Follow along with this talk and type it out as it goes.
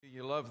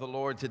You love the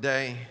Lord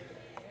today?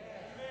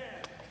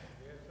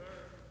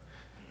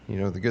 You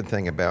know, the good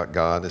thing about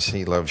God is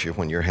He loves you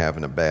when you're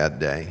having a bad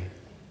day.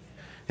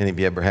 Any of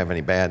you ever have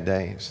any bad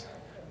days?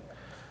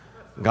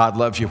 God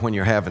loves you when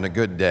you're having a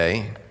good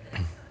day.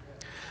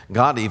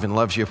 God even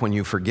loves you when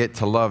you forget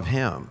to love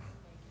Him.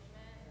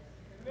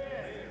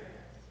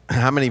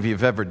 How many of you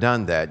have ever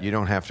done that? You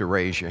don't have to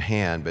raise your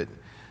hand, but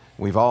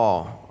we've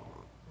all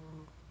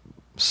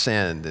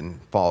sinned and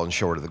fallen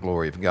short of the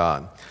glory of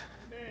God.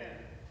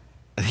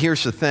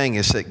 Here's the thing,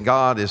 is that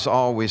God has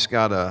always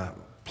got a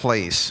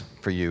place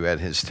for you at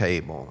His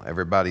table.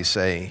 Everybody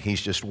say,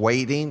 He's just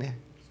waiting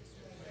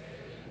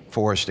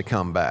for us to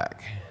come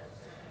back.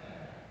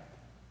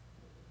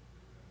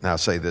 Now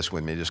say this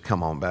with me, just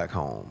come on back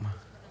home.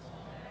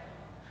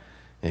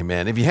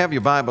 Amen. If you have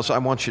your Bibles, I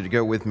want you to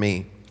go with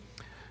me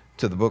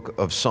to the book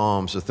of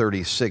Psalms, the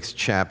 36th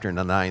chapter and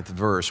the 9th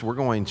verse. We're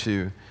going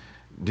to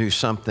do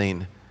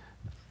something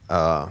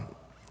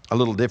a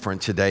little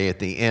different today. At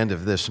the end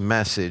of this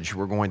message,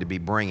 we're going to be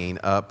bringing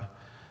up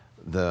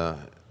the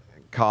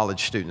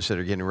college students that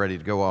are getting ready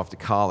to go off to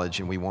college,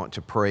 and we want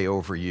to pray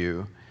over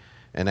you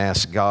and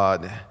ask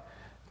God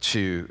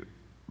to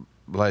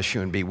bless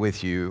you and be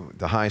with you.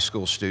 The high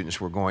school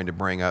students, we're going to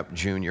bring up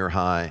junior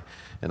high,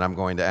 and I'm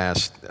going to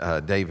ask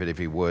David, if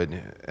he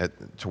would,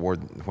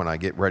 toward when I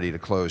get ready to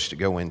close, to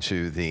go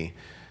into the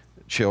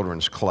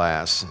children's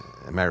class.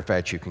 As a matter of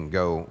fact, you can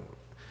go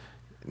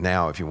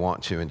now if you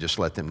want to, and just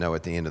let them know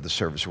at the end of the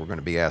service we're going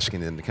to be asking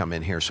them to come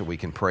in here so we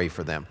can pray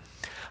for them.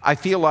 I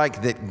feel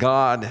like that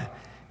God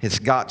has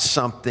got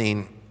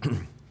something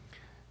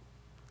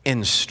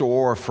in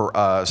store for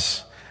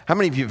us. How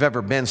many of you have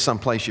ever been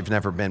someplace you've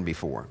never been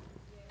before?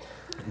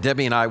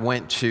 Debbie and I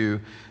went to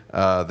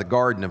the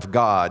Garden of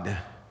God.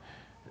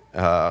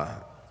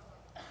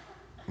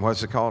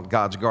 What's it called?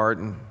 God's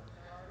Garden?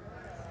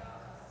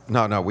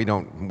 No, we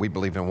don't. We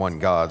believe in one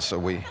God, so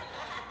we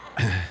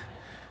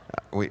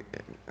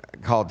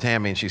called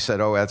Tammy, and she said,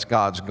 "Oh, that's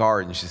God's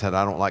garden." She said,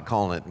 "I don't like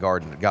calling it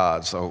Garden of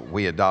God," so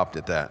we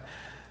adopted that.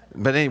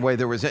 But anyway,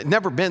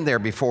 never been there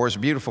before. It's a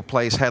beautiful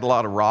place, had a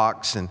lot of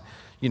rocks, and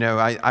you know,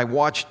 I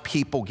watched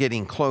people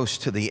getting close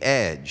to the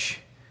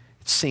edge,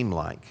 it seemed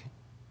like,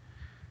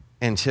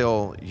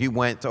 until you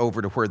went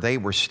over to where they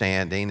were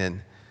standing,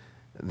 and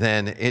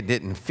then it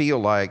didn't feel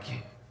like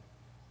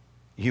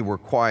you were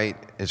quite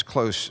as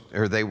close,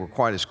 or they were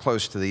quite as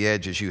close to the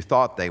edge as you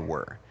thought they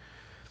were.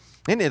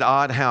 Isn't it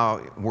odd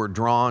how we're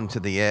drawn to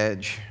the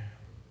edge?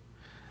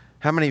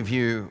 How many of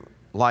you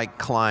like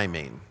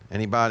climbing?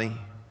 Anybody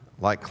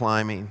like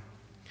climbing?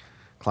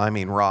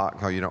 Climbing rock?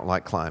 Oh, you don't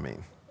like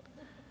climbing.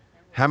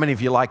 How many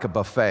of you like a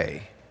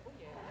buffet?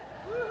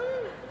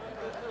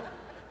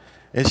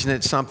 Isn't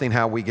it something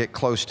how we get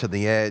close to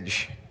the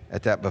edge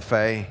at that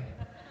buffet?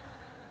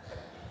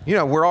 You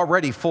know, we're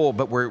already full,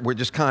 but we're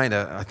just kind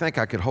of, I think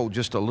I could hold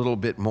just a little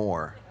bit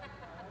more.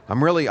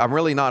 I'm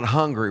really not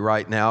hungry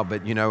right now,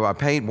 but you know, I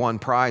paid one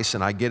price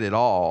and I get it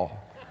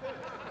all.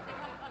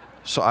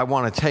 So I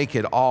want to take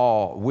it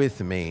all with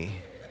me.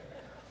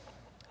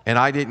 And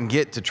I didn't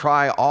get to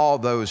try all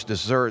those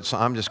desserts, so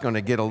I'm just going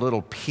to get a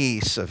little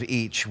piece of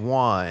each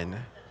one.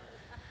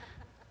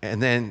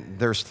 And then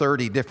there's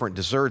 30 different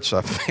desserts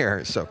up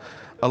there, so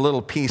a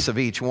little piece of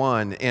each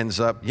one ends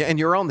up, and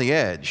you're on the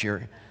edge.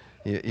 You're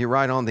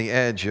right on the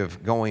edge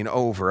of going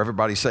over.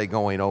 Everybody say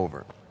going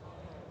over.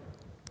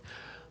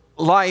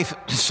 Life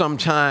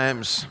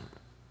sometimes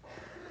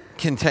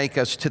can take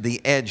us to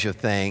the edge of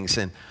things,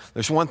 and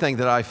there's one thing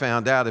that I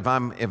found out: if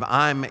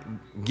I'm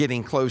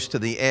getting close to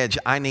the edge,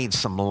 I need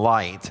some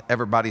light.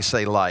 Everybody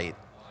say light.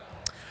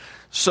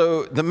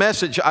 So the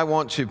message I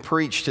want to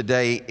preach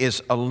today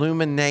is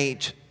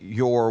illuminate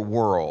your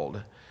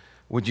world.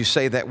 Would you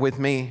say that with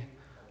me?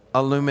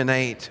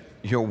 Illuminate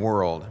your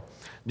world.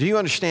 Do you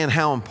understand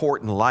how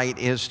important light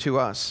is to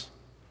us?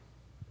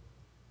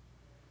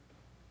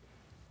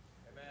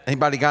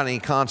 Anybody got any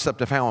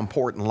concept of how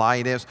important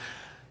light is?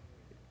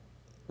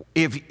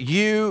 If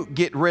you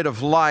get rid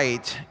of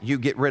light, you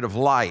get rid of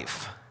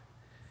life.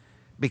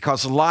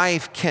 Because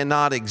life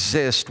cannot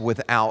exist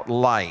without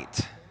light.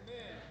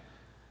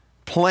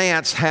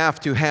 Plants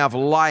have to have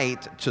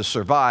light to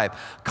survive.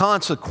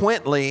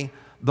 Consequently,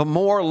 the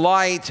more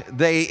light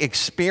they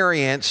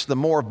experience, the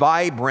more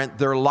vibrant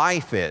their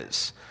life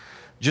is.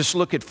 Just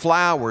look at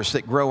flowers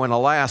that grow in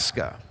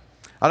Alaska.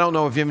 I don't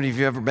know if any of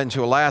you have ever been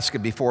to Alaska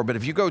before, but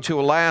if you go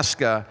to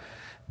Alaska,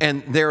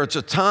 and there's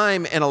a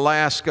time in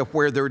Alaska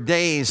where their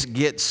days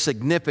get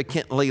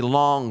significantly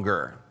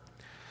longer.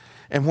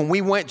 And when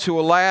we went to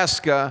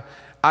Alaska,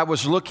 I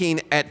was looking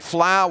at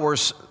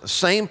flowers,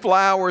 same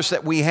flowers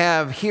that we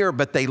have here,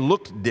 but they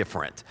looked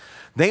different.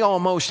 They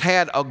almost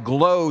had a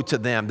glow to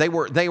them. It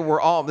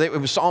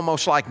was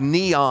almost like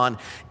neon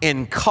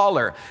in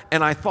color.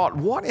 And I thought,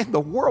 what in the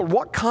world?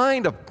 What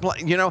kind of,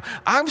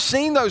 I've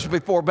seen those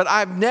before, but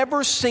I've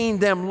never seen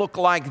them look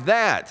like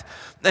that.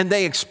 And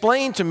they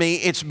explained to me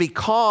it's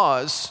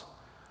because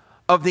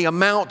of the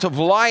amount of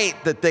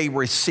light that they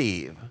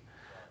receive.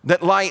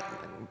 That light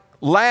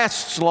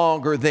lasts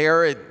longer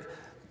there at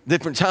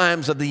different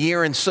times of the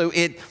year, and so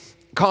it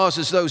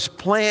causes those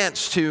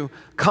plants to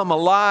come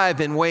alive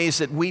in ways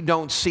that we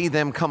don't see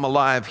them come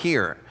alive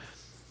here.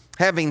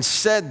 Having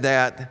said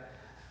that,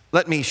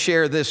 let me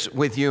share this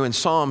with you in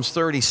Psalms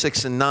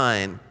 36 and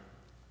 9.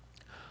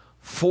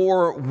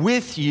 For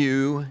with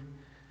you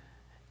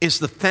is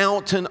the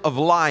fountain of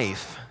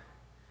life.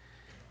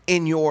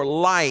 In your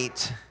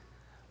light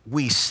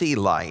we see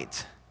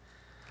light.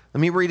 Let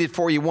me read it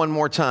for you one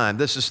more time.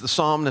 This is the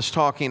psalmist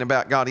talking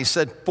about God. He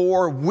said,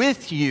 for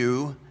with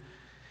you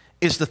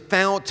is the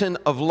fountain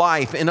of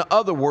life. In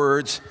other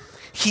words,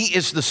 He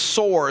is the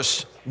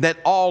source that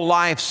all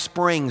life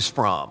springs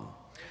from.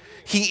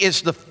 He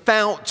is the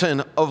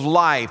fountain of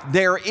life.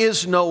 There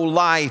is no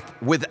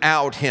life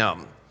without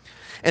Him.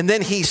 And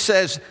then He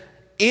says,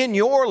 in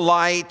your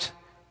light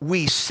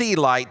we see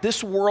light.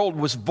 This world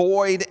was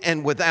void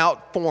and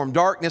without form.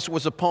 Darkness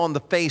was upon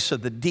the face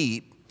of the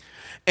deep.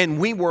 And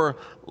we were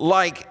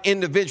like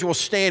individuals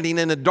standing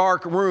in a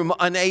dark room,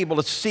 unable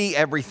to see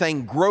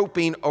everything,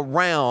 groping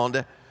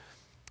around.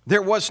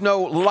 There was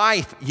no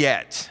life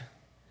yet.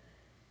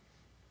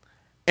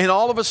 And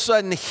all of a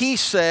sudden He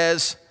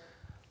says,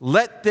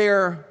 let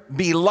there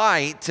be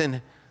light.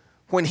 And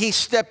when He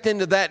stepped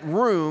into that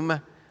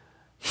room,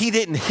 He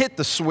didn't hit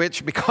the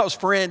switch because,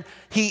 friend,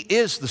 He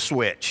is the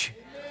switch.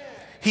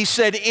 He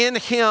said, in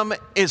Him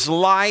is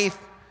life,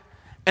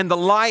 and the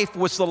life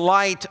was the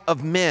light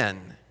of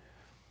men.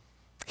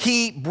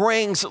 He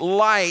brings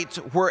light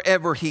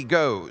wherever He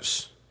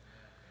goes.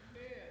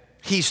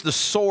 He's the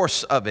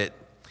source of it.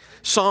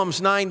 Psalms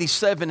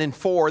 97 and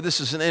 4, this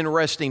is an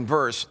interesting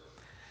verse.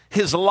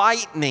 His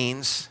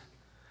lightnings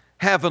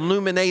have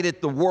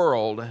illuminated the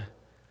world.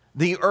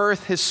 The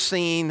earth has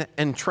seen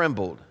and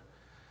trembled.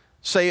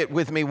 Say it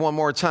with me one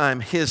more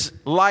time. His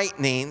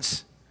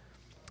lightnings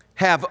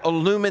have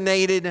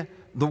illuminated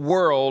the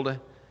world.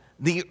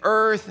 The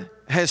earth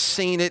has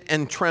seen it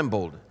and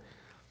trembled.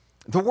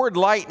 The word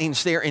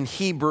lightnings there in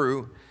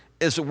Hebrew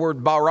is the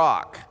word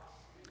barak.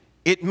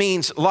 It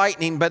means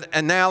lightning, but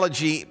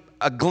analogy,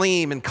 a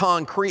gleam, and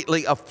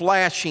concretely a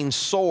flashing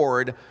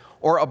sword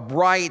or a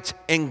bright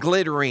and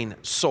glittering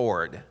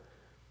sword.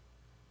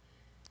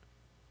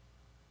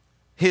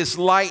 His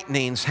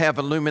lightnings have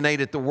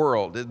illuminated the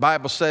world. The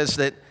Bible says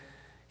that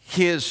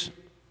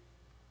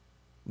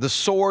the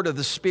sword of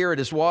the Spirit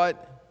is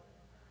what?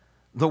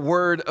 The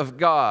Word of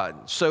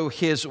God. So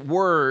His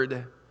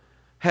Word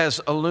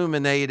has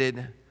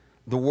illuminated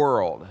the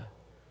world.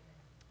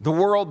 The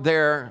world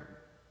there,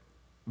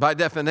 by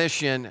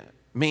definition,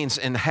 means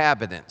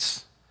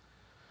inhabitants.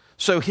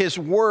 So His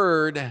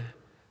Word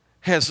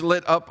has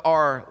lit up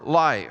our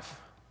life.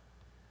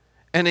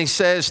 And He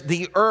says,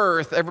 the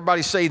earth,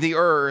 everybody say the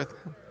earth,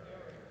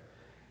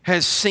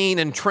 has seen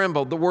and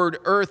trembled. The word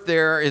earth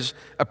there is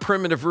a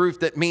primitive root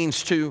that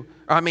means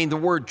the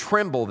word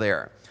tremble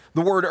there.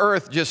 The word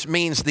earth just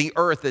means the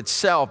earth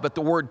itself, but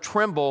the word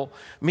tremble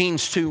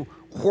means to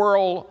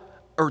whirl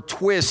or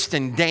twist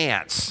and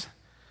dance.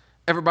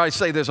 Everybody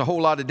say there's a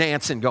whole lot of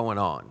dancing going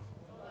on.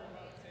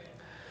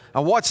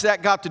 Now, what's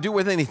that got to do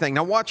with anything?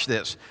 Now, watch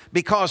this.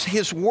 Because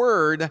His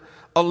Word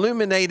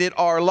illuminated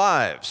our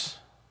lives.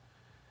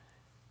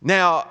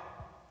 Now,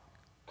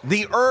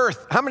 the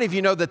earth, how many of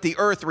you know that the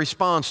earth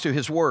responds to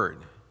His Word?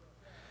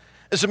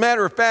 As a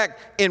matter of fact,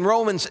 in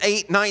Romans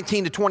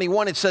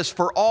 8:19-21, it says,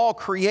 for all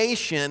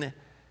creation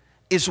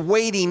is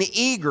waiting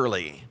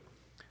eagerly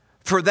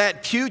for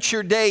that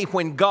future day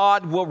when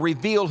God will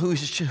reveal who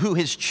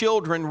His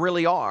children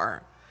really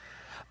are.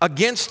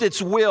 Against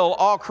its will,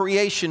 all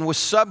creation was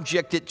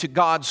subjected to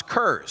God's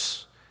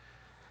curse.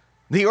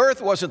 The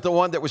earth wasn't the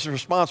one that was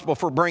responsible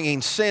for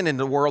bringing sin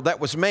into the world.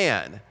 That was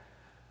man.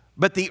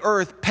 But the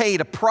earth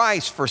paid a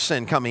price for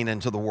sin coming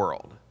into the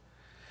world.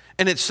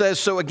 And it says,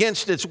 so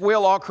against its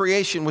will, all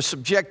creation was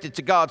subjected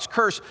to God's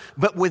curse.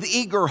 But with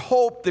eager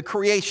hope, the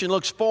creation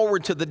looks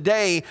forward to the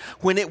day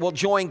when it will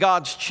join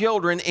God's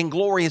children in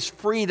glorious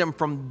freedom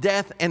from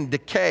death and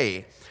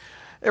decay.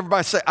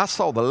 Everybody say, I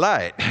saw the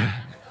light.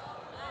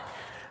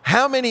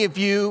 How many of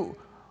you,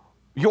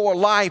 your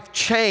life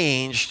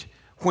changed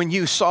when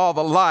you saw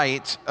the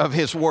light of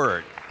His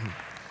Word?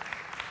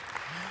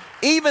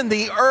 Even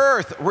the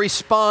earth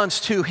responds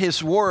to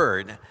His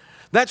Word.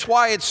 That's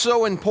why it's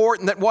so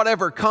important that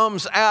whatever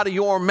comes out of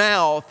your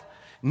mouth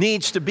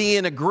needs to be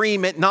in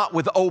agreement, not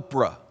with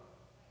Oprah.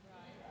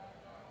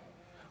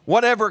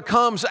 Whatever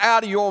comes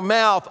out of your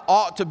mouth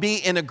ought to be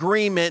in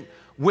agreement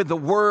with the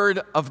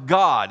Word of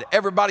God.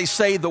 Everybody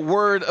say the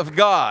Word of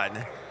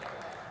God.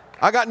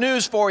 I got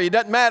news for you. It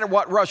doesn't matter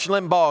what Rush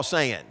Limbaugh is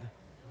saying.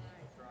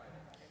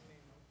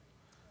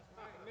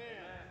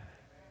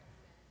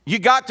 You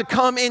got to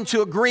come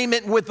into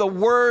agreement with the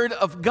Word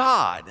of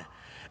God.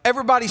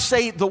 Everybody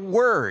say the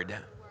Word.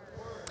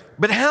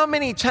 But how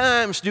many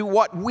times do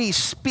what we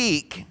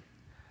speak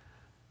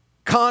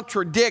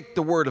contradict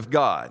the Word of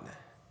God?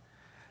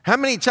 How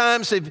many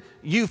times have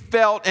you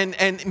felt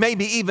and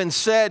maybe even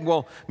said,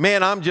 well,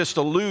 man, I'm just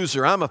a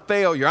loser. I'm a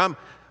failure.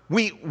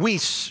 We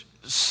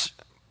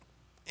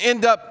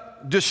end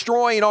up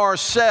destroying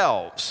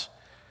ourselves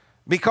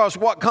because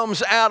what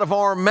comes out of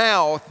our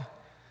mouth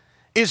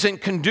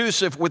isn't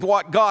conducive with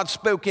what God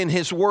spoke in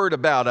His Word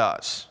about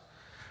us.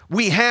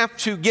 We have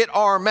to get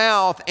our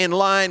mouth in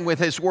line with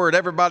His Word.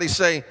 Everybody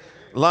say,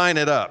 line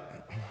it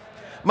up.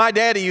 My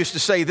daddy used to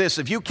say this: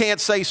 if you can't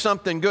say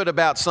something good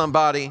about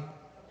somebody,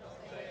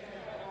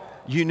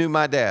 you knew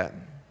my dad.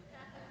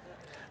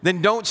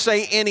 Then don't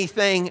say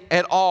anything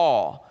at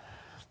all.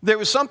 There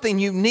was something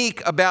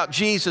unique about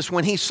Jesus.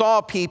 When He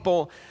saw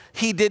people,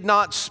 He did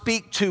not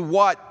speak to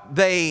what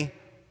they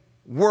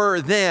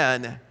were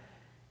then.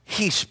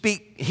 He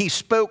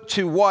spoke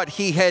to what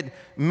He had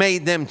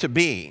made them to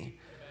be.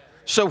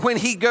 So when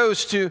He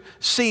goes to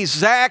see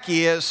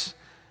Zacchaeus,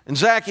 and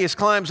Zacchaeus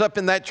climbs up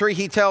in that tree,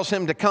 He tells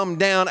him to come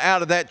down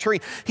out of that tree.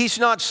 He's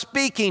not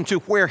speaking to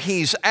where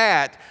he's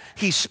at.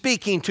 He's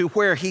speaking to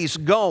where he's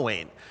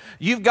going.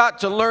 You've got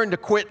to learn to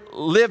quit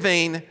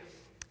living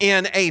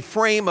in a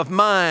frame of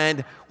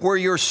mind where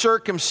your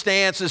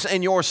circumstances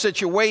and your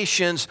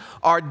situations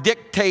are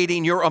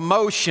dictating your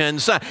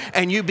emotions,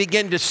 and you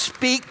begin to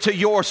speak to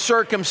your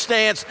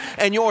circumstance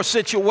and your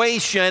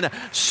situation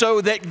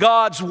so that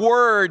God's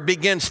Word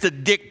begins to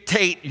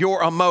dictate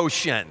your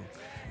emotion.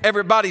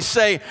 Everybody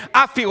say,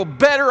 I feel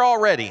better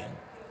already.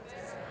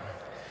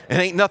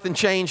 And ain't nothing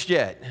changed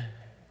yet.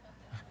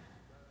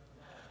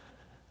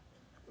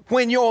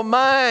 When your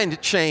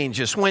mind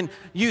changes, when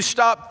you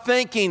stop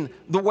thinking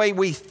the way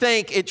we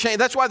think, it changes.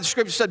 That's why the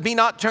Scripture said, be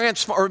not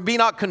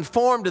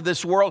conformed to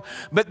this world,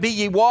 but be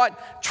ye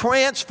what?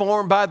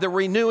 Transformed by the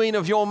renewing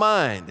of your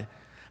mind.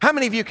 How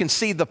many of you can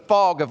see the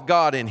fog of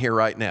God in here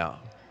right now?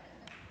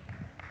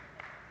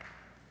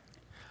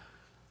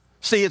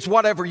 See, it's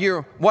whatever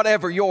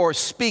you're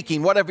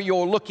speaking, whatever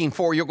you're looking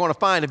for, you're going to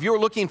find. If you're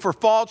looking for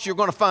faults, you're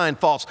going to find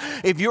faults.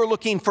 If you're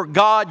looking for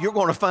God, you're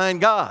going to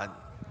find God.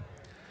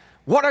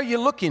 What are you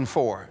looking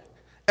for?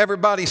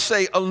 Everybody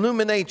say,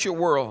 illuminate your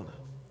world.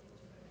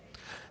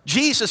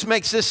 Jesus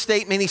makes this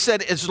statement. He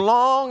said,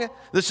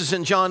 this is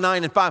in John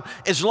 9:5,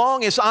 as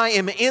long as I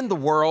am in the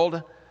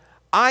world,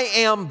 I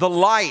am the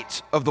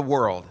light of the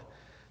world.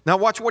 Now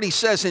watch what He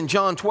says in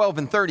John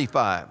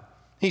 12:35.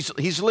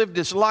 He's lived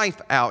His life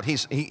out.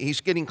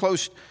 He's getting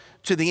close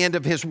to the end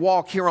of His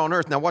walk here on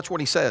earth. Now watch what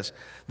He says.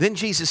 Then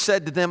Jesus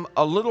said to them,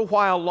 a little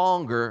while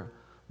longer,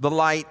 the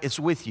light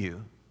is with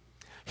you.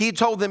 He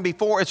told them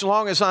before, as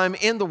long as I'm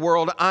in the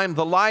world, I'm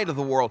the light of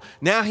the world.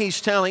 Now He's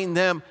telling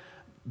them,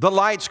 the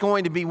light's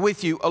going to be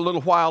with you a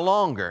little while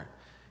longer.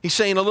 He's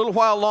saying, a little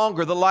while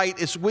longer, the light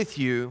is with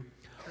you.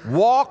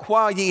 Walk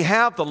while ye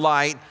have the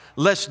light,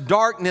 lest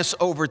darkness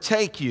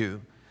overtake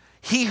you.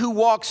 He who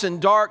walks in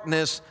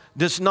darkness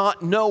does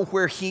not know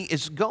where he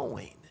is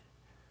going.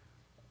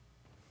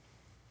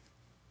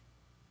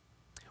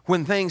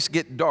 When things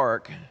get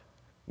dark,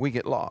 we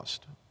get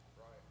lost.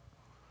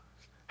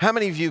 How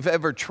many of you have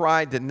ever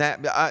tried to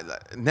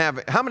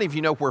navigate? How many of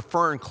you know where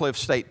Ferncliff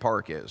State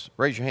Park is?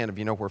 Raise your hand if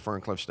you know where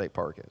Ferncliff State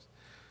Park is.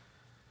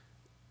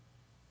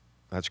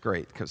 That's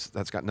great, because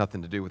that's got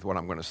nothing to do with what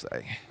I'm going to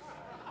say.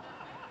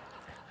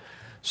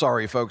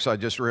 Sorry, folks, I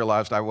just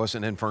realized I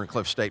wasn't in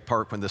Ferncliff State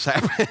Park when this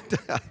happened.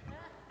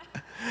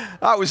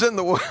 I was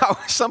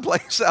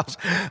someplace else.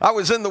 I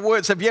was in the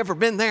woods. Have you ever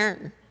been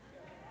there?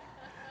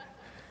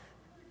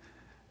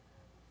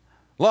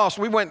 Lost.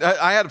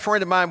 I had a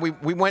friend of mine.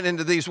 We went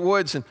into these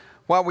woods, and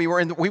while we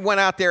went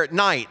out there at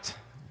night.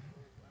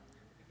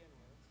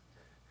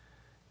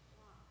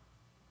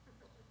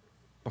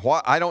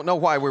 I don't know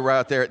why we were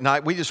out there at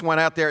night. We just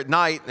went out there at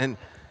night, and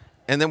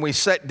then we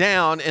sat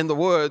down in the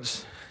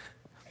woods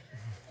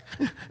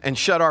and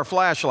shut our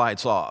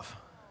flashlights off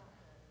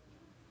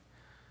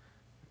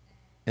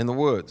in the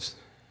woods,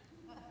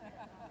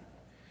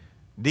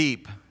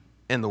 deep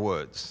in the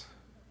woods.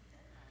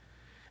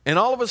 And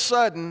all of a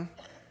sudden,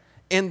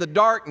 in the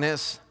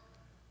darkness,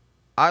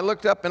 I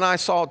looked up and I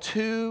saw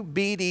two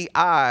beady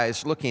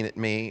eyes looking at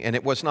me, and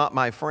it was not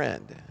my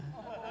friend.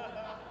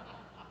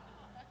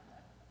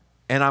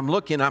 And I'm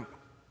looking,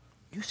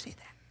 you see that?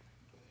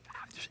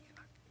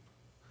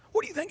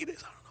 What do you think it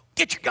is? I don't know.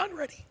 Get your gun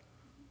ready.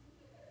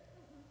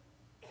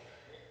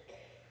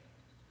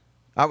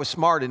 I was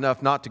smart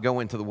enough not to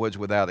go into the woods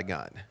without a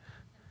gun.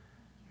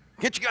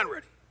 Get your gun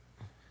ready.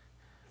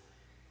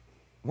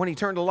 When he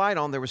turned the light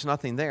on, there was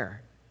nothing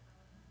there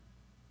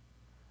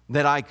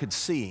that I could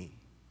see.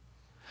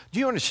 Do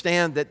you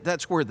understand that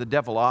that's where the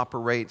devil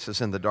operates, is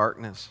in the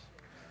darkness?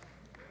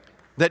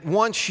 That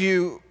once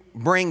you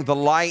bring the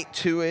light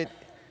to it,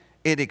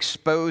 it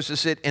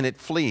exposes it and it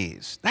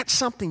flees. That's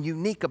something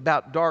unique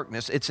about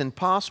darkness. It's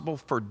impossible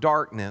for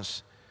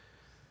darkness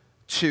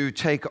to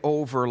take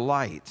over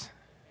light.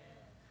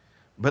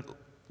 But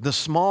the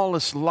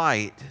smallest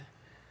light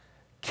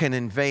can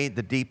invade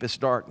the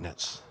deepest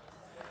darkness.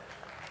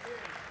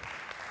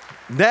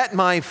 That,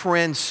 my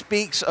friend,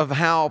 speaks of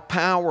how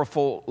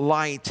powerful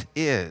light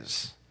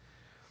is.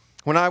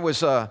 When I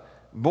was a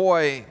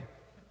boy,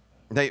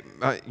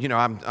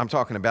 I'm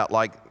talking about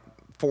like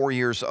 4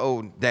 years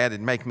old, Dad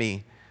would make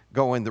me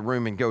go in the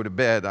room and go to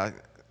bed. I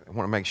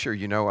want to make sure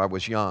you know I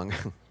was young.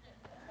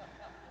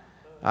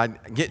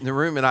 I'd get in the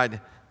room and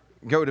I'd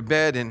go to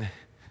bed, and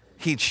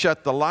he'd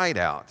shut the light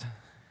out.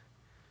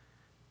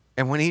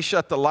 And when he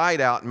shut the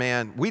light out,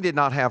 man, we did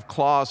not have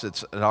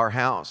closets at our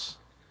house.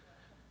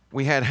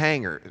 We had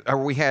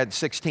we had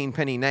 16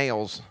 penny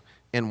nails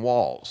in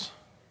walls.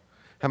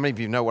 How many of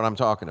you know what I'm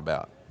talking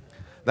about?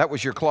 That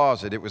was your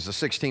closet. It was a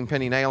 16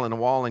 penny nail in the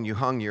wall, and you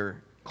hung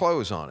your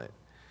clothes on it.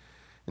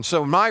 And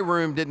so my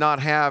room did not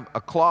have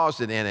a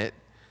closet in it.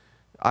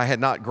 I had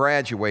not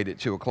graduated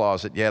to a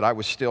closet yet. I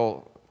was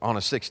still on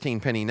a 16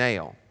 penny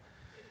nail.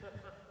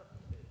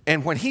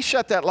 And when he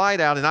shut that light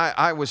out and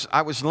I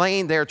was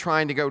laying there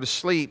trying to go to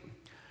sleep,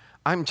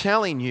 I'm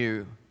telling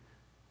you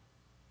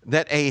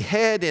that a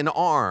head and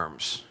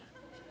arms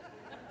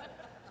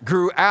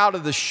grew out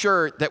of the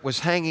shirt that was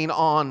hanging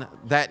on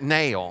that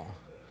nail.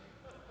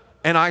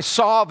 And I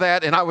saw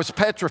that and I was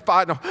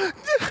petrified.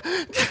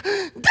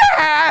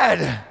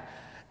 Dad!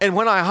 And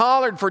when I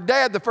hollered for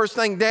Dad, the first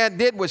thing Dad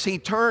did was he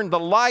turned the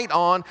light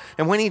on.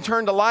 And when he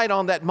turned the light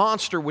on, that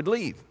monster would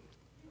leave.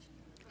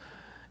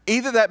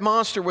 Either that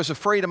monster was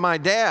afraid of my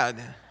dad.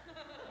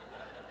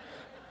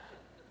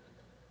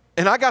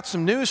 And I got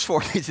some news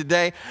for you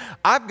today.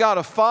 I've got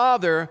a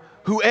father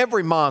who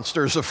every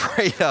monster is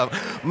afraid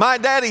of. My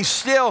daddy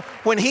still,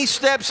 when he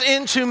steps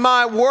into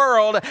my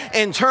world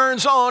and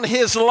turns on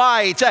his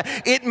light,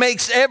 it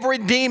makes every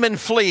demon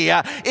flee.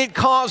 It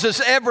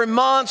causes every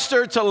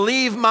monster to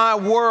leave my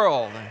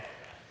world.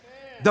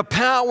 The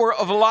power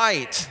of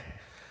light.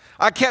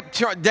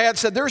 Dad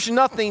said, there's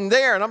nothing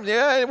there. And I'm,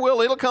 yeah,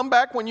 it'll come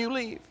back when you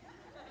leave.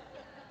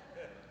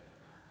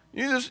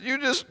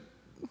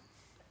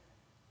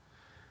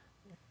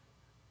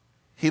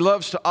 He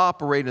loves to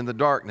operate in the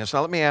darkness.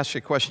 Now, let me ask you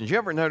a question. Did you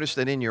ever notice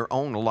that in your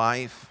own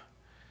life,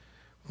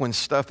 when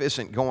stuff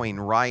isn't going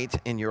right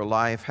in your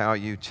life, how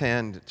you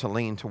tend to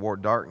lean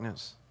toward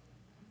darkness?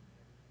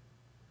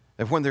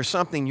 If when there's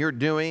something you're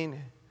doing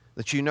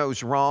that you know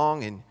is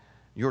wrong and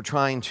you're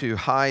trying to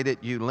hide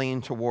it, you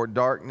lean toward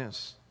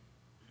darkness?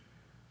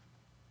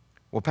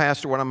 Well,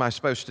 Pastor, what am I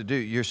supposed to do?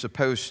 You're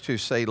supposed to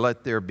say,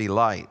 let there be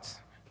light.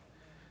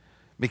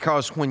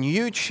 Because when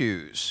you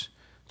choose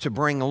to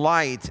bring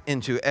light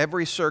into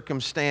every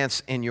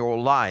circumstance in your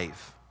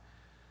life,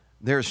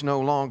 there's no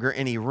longer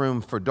any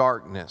room for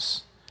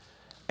darkness.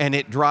 And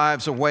it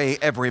drives away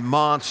every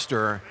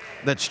monster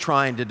that's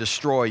trying to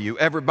destroy you.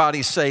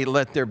 Everybody say,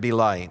 let there be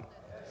light.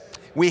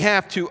 We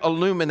have to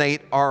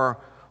illuminate our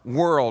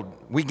world.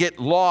 We get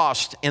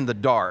lost in the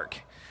dark.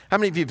 How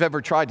many of you have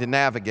ever tried to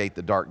navigate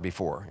the dark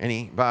before?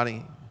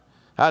 Anybody?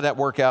 How'd that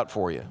work out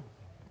for you?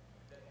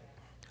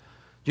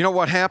 You know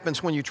what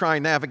happens when you try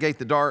and navigate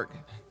the dark?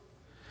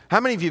 How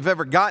many of you have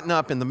ever gotten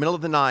up in the middle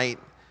of the night,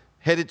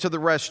 headed to the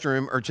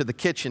restroom or to the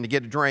kitchen to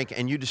get a drink,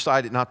 and you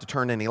decided not to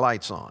turn any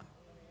lights on?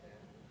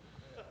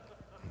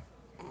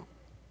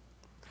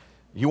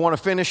 You want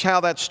to finish how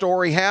that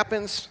story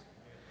happens?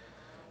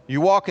 You're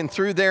walking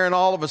through there, and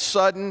all of a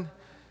sudden,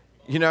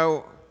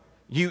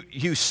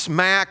 you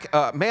smack.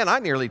 Man, I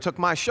nearly took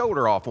my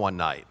shoulder off one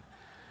night.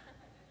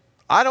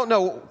 I don't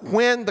know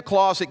when the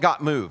closet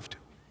got moved.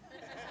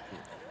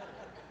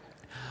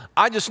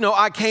 I just know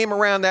I came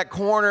around that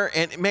corner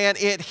and, man,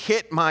 it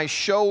hit my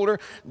shoulder,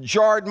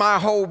 jarred my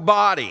whole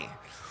body.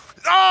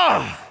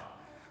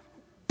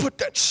 Put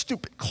that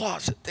stupid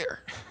closet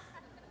there.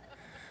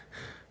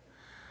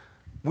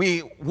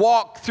 We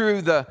walk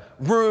through the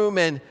room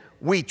and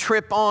we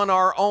trip on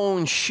our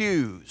own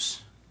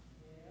shoes.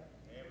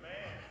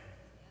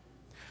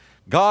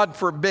 God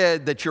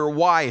forbid that your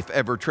wife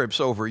ever trips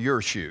over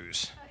your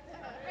shoes.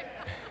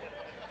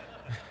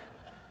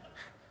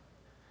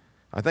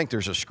 I think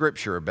there's a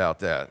scripture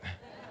about that.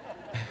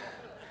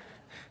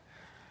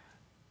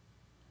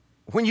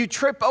 When you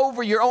trip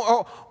over your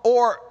own,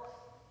 or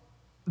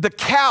the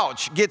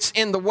couch gets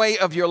in the way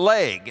of your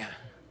leg,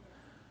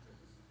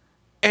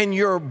 and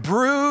you're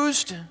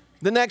bruised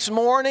the next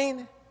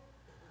morning.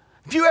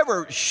 Have you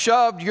ever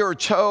shoved your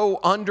toe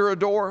under a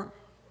door?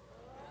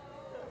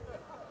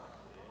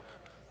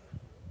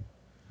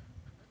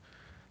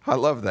 I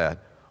love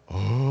that.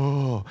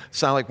 Oh,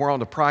 sound like we're on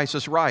The Price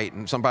is Right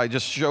and somebody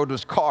just showed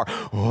us car.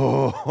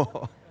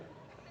 Oh.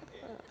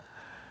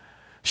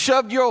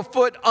 Shoved your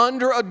foot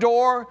under a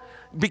door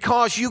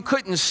because you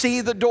couldn't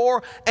see the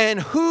door. And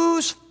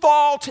whose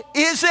fault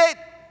is it?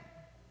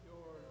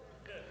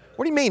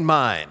 What do you mean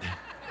mine?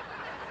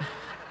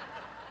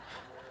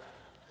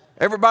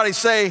 Everybody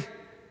say,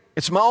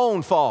 it's my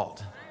own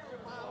fault.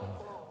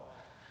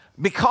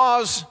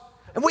 Because,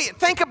 and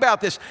think about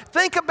this.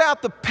 Think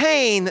about the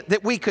pain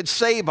that we could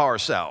save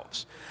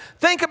ourselves.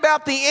 Think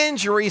about the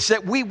injuries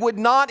that we would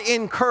not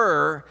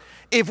incur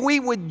if we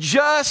would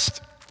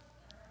just,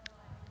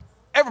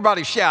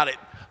 everybody shout it,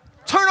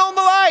 turn on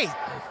the light.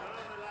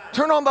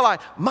 Turn on the light.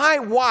 My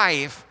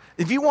wife,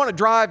 if you want to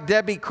drive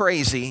Debbie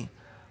crazy,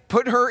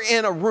 put her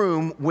in a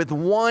room with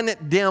one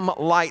dim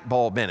light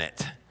bulb in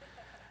it,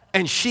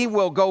 and she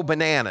will go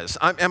bananas.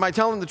 Am I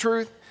telling the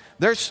truth?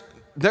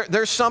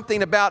 There's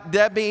something about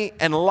Debbie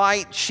and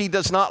light. She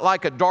does not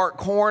like a dark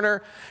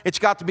corner. It's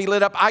got to be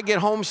lit up. I get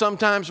home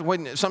sometimes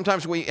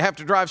we have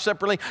to drive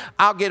separately.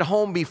 I'll get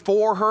home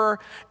before her,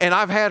 and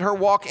I've had her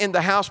walk in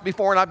the house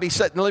before, and I'd be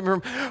sitting in the living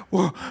room.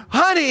 Well,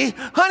 honey,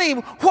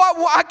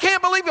 what? I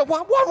can't believe it.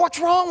 What's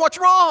wrong? What's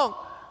wrong?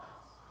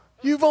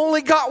 You've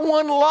only got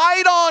one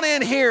light on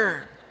in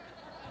here.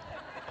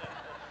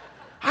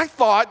 I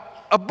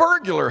thought a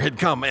burglar had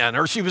come in,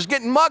 or she was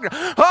getting mugged.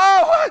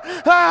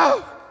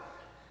 Oh.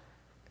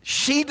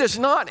 She does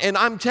not, and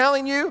I'm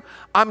telling you,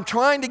 I'm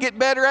trying to get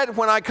better at it.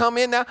 When I come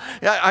in now,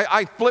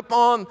 I flip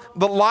on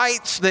the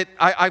lights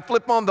I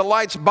flip on the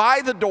lights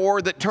by the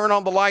door that turn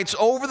on the lights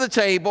over the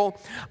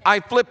table. I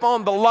flip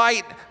on the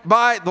light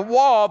by the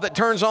wall that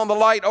turns on the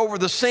light over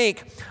the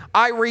sink.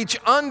 I reach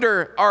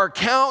under our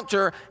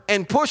counter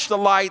and push the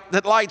light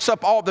that lights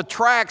up all the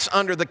tracks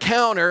under the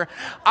counter.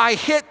 I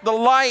hit the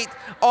light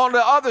on the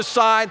other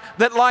side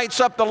that lights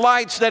up the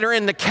lights that are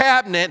in the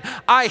cabinet.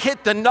 I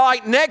hit the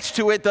light next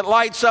to it that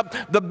lights up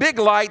the big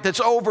light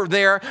that's over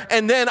there.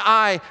 And then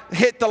I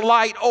hit the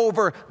light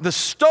over the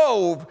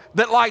stove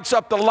that lights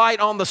up the light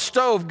on the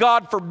stove.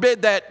 God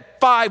forbid that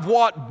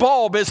 5-watt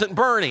bulb isn't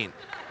burning.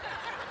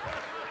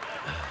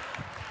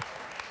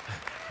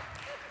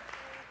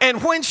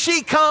 And when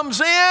she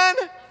comes in,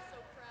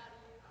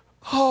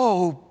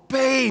 oh,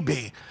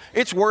 baby,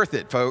 it's worth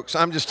it, folks.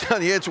 I'm just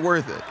telling you, it's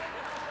worth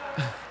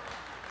it.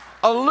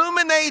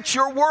 Illuminate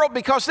your world,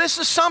 because this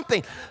is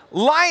something.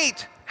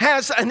 Light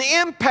has an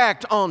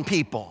impact on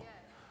people.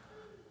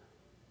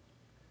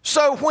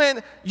 So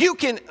when you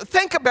can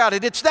think about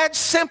it, it's that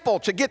simple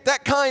to get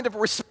that kind of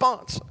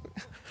response.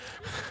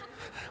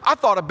 I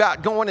thought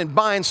about going and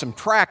buying some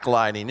track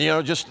lighting,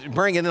 just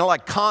bringing in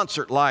like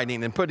concert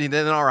lighting and putting it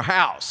in our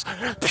house.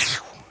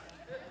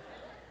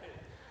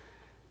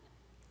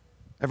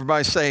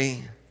 Everybody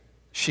say,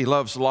 she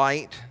loves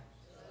light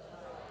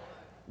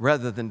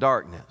rather than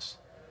darkness.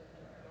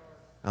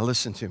 Now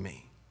listen to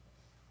me.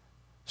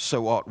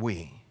 So ought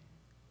we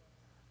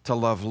to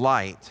love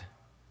light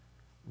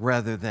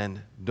rather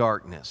than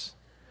darkness.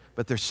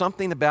 But there's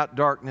something about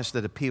darkness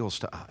that appeals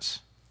to us.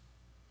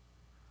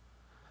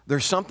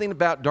 There's something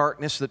about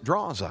darkness that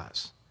draws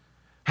us.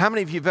 How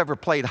many of you have ever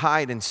played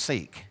hide and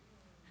seek?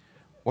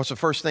 What's the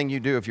first thing you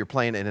do if you're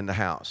playing it in the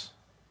house?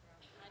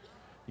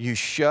 You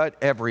shut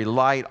every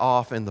light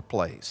off in the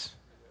place.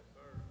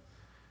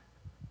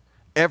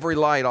 Every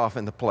light off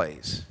in the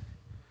place.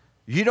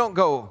 You don't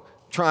go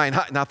try and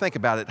hide. Now think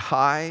about it.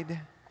 Hide.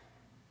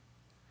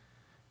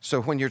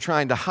 So when you're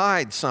trying to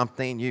hide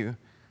something, you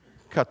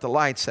cut the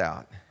lights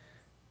out.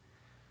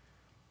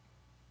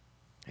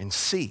 And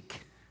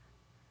seek.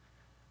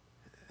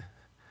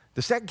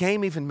 Does that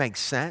game even make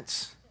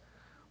sense?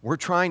 We're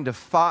trying to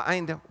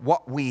find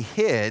what we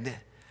hid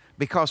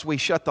because we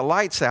shut the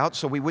lights out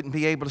so we wouldn't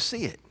be able to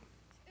see it.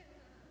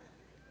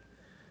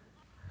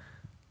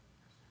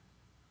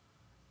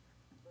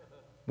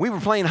 We were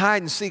playing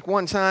hide and seek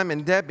one time,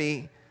 and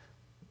Debbie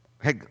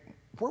had,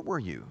 where were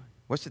you?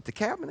 Was it the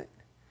cabinet?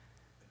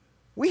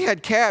 We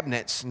had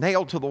cabinets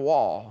nailed to the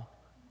wall.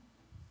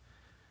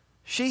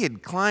 She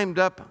had climbed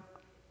up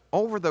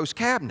over those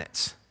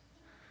cabinets.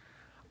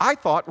 I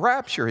thought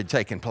rapture had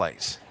taken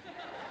place.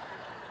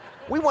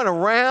 We went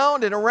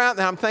around and around,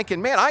 and I'm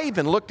thinking, man, I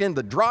even looked in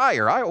the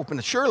dryer. I opened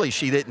it. Surely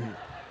she didn't.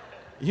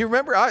 You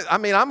remember?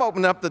 I'm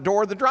opening up the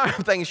door of the dryer.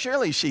 I'm thinking,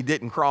 surely she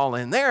didn't crawl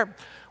in there.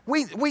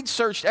 We'd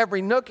searched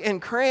every nook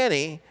and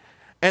cranny,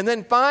 and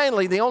then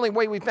finally, the only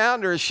way we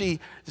found her is she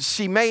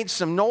made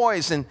some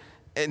noise, and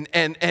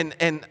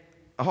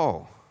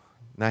oh,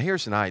 now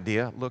here's an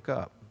idea. Look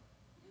up.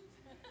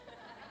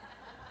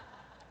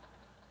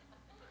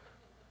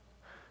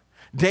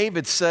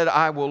 David said,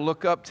 I will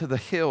look up to the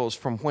hills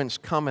from whence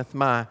cometh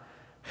my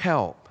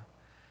help.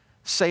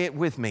 Say it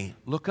with me,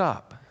 look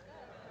up.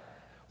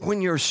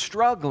 When you're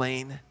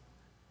struggling,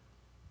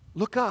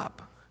 look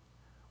up.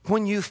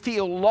 When you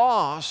feel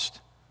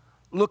lost,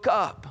 look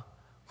up.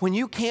 When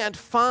you can't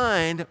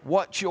find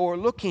what you're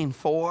looking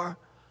for,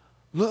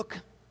 look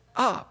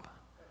up.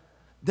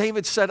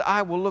 David said,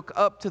 I will look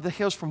up to the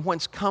hills from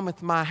whence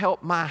cometh my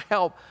help. My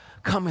help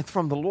cometh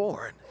from the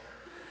Lord.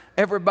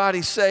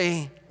 Everybody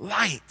say,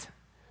 light.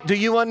 Do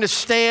you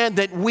understand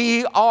that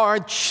we are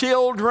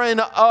children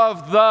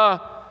of the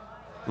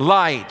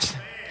light?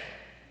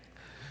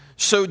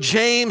 So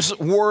James'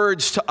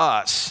 words to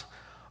us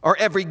are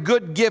every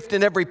good gift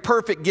and every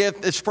perfect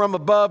gift is from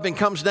above and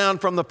comes down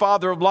from the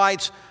Father of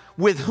lights,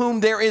 with whom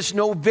there is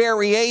no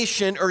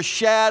variation or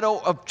shadow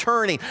of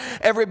turning.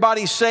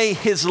 Everybody say,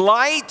 his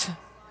light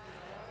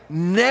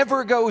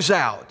never goes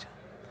out.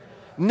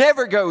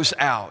 Never goes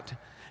out.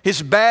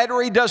 His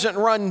battery doesn't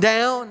run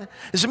down.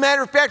 As a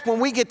matter of fact, when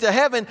we get to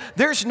heaven,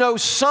 there's no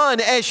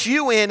sun,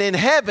 S-U-N, in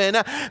heaven,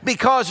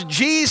 because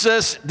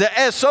Jesus, the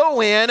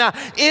S-O-N,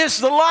 is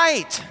the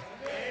light.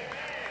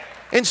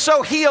 And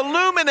so he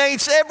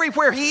illuminates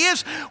everywhere he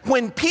is.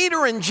 When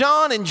Peter and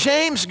John and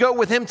James go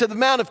with him to the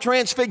Mount of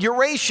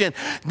Transfiguration,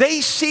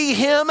 they see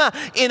him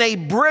in a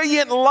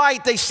brilliant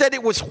light. They said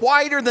it was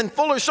whiter than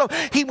fuller's soap.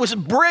 He was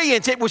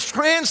brilliant. It was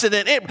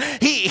transcendent.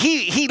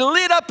 He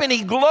lit up and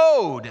he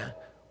glowed.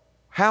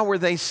 How were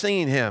they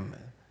seeing him?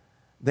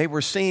 They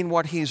were seeing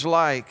what he's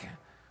like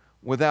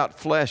without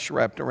flesh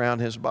wrapped around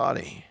his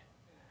body.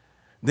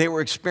 They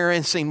were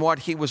experiencing what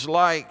he was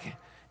like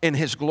in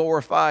his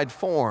glorified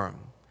form.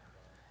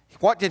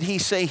 What did he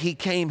say he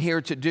came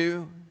here to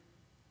do?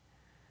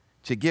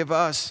 To give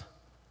us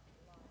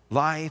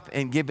life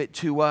and give it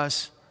to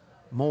us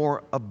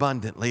more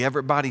abundantly.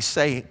 Everybody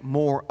say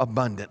more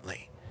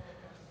abundantly.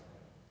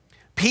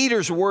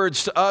 Peter's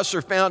words to us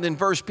are found in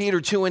 1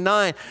 Peter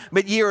 2:9.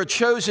 But ye are a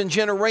chosen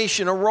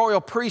generation, a royal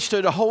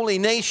priesthood, a holy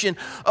nation,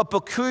 a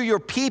peculiar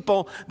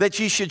people, that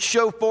ye should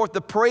show forth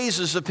the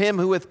praises of him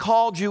who hath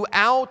called you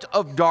out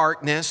of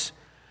darkness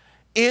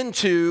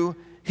into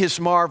his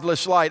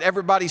marvelous light.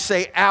 Everybody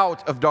say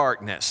out of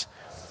darkness.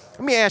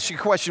 Let me ask you a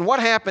question. What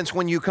happens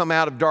when you come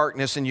out of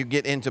darkness and you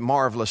get into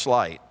marvelous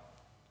light?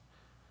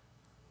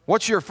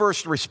 What's your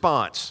first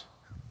response?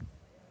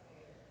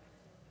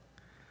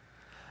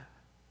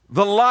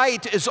 The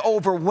light is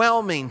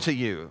overwhelming to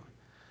you.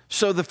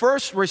 So the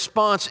first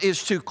response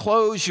is to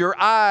close your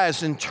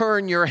eyes and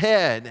turn your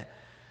head.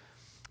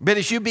 But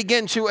as you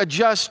begin to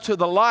adjust to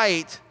the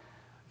light,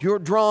 you're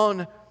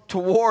drawn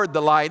toward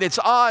the light. It's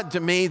odd to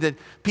me that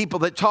people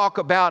that talk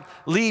about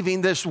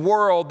leaving this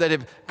world that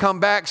have come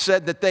back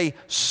said that they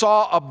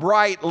saw a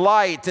bright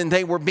light and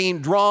they were being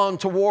drawn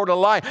toward a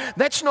light.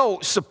 That's no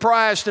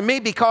surprise to me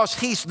because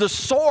he's the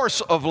source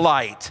of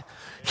light.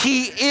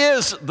 He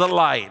is the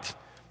light.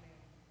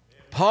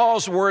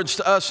 Paul's words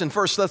to us in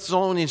 1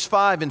 Thessalonians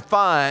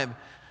 5:5,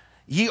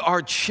 ye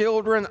are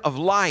children of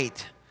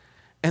light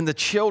and the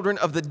children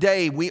of the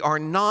day. We are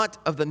not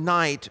of the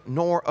night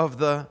nor of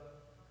the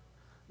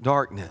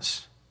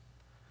darkness.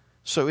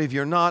 So if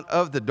you're not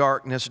of the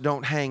darkness,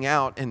 don't hang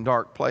out in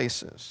dark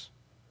places.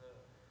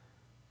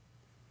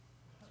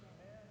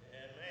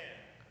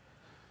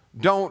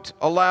 Don't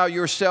allow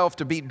yourself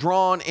to be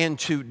drawn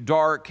into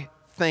dark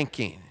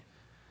thinking.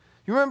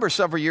 You remember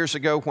several years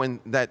ago when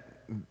that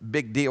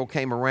big deal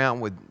came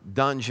around with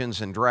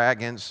Dungeons and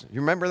Dragons?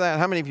 You remember that?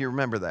 How many of you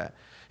remember that?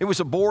 It was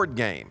a board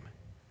game.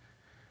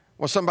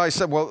 Well, somebody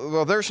said,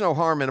 well, there's no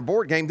harm in a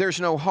board game. There's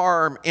no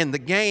harm in the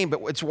game,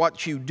 but it's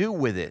what you do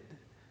with it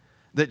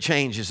that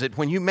changes it.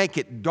 When you make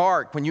it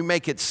dark, when you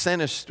make it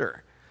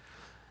sinister.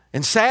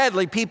 And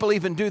sadly, people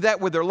even do that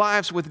with their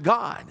lives with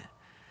God.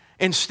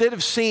 Instead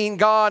of seeing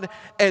God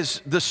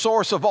as the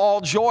source of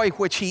all joy,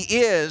 which he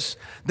is,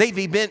 they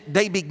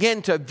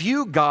begin to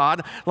view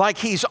God like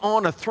he's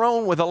on a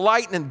throne with a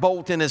lightning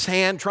bolt in his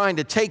hand trying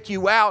to take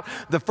you out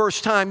the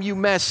first time you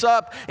mess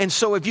up. And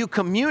so if you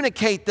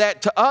communicate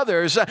that to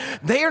others,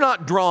 they're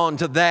not drawn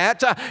to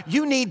that.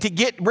 You need to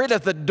get rid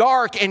of the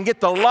dark and get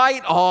the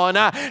light on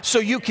so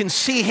you can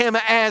see him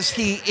as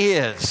he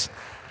is.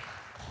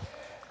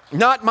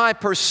 Not my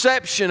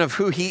perception of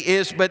who he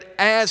is, but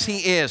as he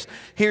is.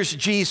 Here's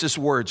Jesus'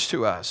 words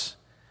to us.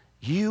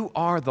 You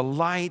are the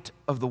light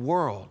of the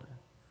world.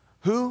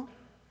 Who?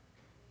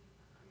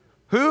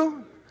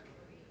 Who?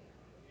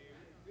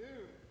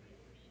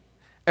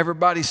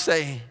 Everybody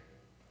say,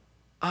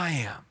 I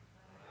am.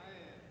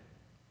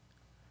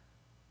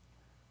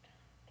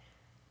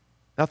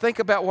 Now think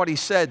about what he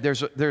said.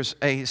 There's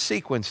a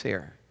sequence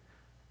here.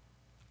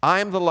 I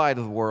am the light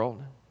of the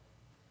world.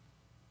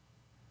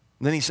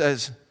 And then he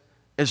says,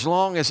 as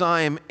long as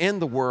I am in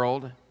the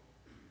world,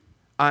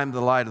 I am the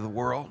light of the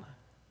world.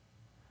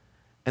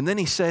 And then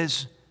he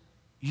says,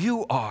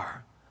 you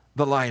are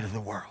the light of the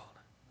world.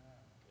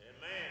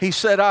 Amen. He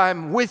said,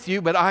 I'm with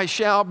you, but I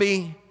shall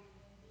be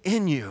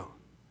in you.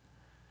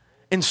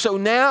 And so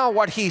now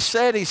what he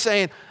said, he's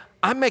saying,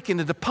 I'm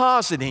making a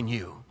deposit in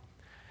you.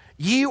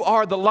 You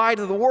are the light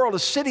of the world. A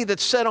city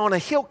that's set on a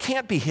hill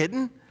can't be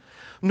hidden.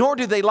 Nor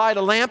do they light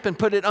a lamp and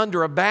put it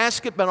under a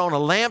basket, but on a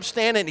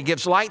lampstand, and it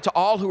gives light to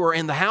all who are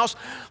in the house.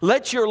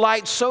 Let your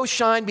light so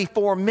shine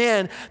before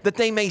men that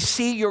they may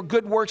see your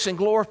good works and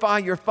glorify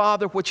your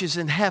Father which is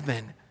in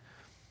heaven.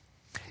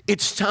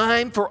 It's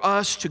time for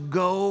us to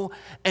go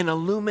and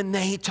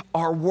illuminate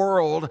our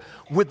world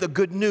with the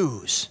good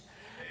news.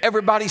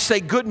 Everybody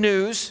say good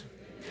news.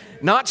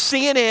 Not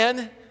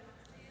CNN,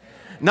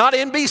 not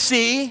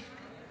NBC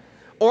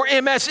or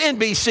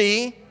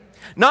MSNBC,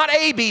 not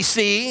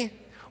ABC,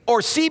 or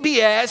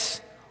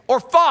CBS, or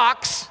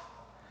Fox,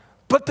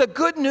 but the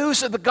good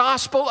news of the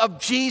gospel of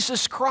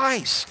Jesus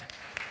Christ.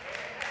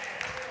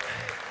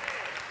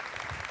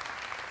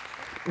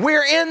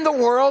 We're in the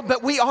world,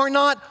 but we are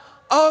not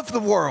of the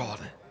world.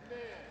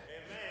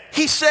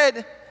 He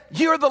said,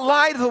 you're the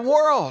light of the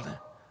world.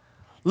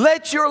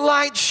 Let your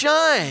light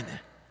shine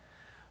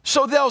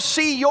so they'll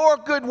see your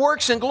good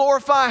works and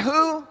glorify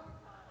who?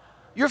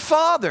 Your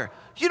Father.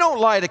 You don't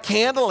light a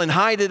candle and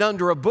hide it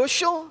under a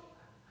bushel.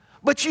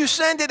 But you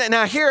send it, and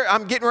now here,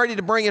 I'm getting ready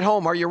to bring it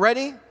home. Are you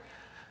ready?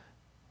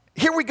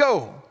 Here we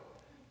go.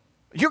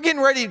 You're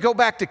getting ready to go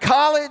back to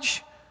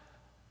college.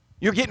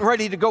 You're getting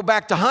ready to go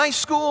back to high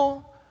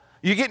school.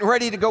 You're getting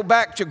ready to go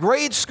back to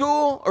grade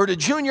school or to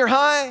junior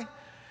high.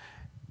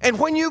 And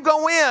when you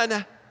go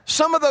in,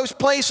 some of those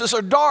places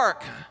are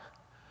dark.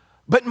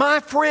 But my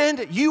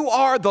friend, you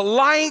are the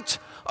light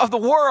of the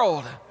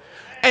world.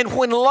 And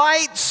when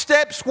light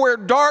steps where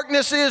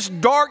darkness is,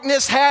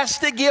 darkness has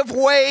to give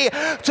way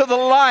to the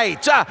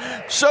light.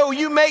 So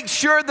you make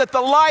sure that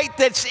the light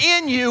that's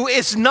in you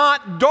is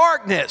not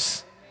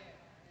darkness.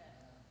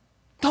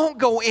 Don't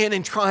go in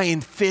and try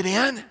and fit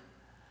in.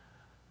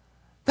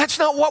 That's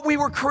not what we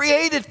were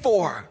created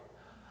for.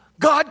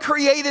 God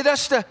created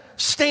us to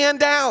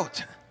stand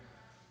out.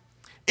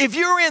 If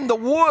you're in the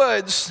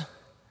woods,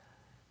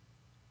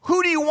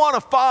 who do you want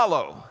to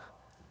follow?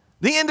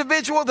 The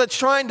individual that's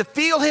trying to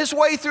feel his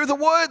way through the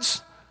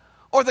woods,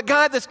 or the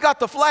guy that's got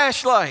the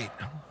flashlight?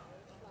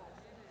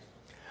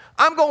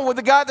 I'm going with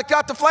the guy that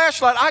got the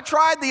flashlight. I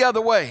tried the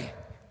other way.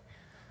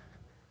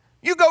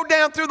 You go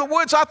down through the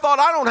woods, I thought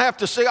I don't have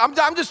to see. I'm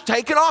just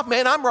taking off,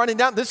 man. I'm running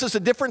down. This is a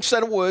different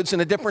set of woods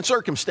in a different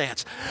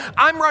circumstance.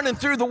 I'm running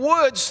through the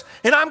woods,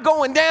 and I'm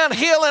going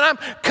downhill, and I'm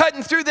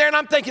cutting through there, and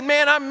I'm thinking,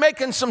 man, I'm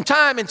making some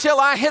time until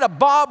I hit a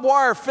barbed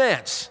wire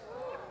fence.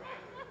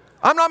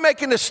 I'm not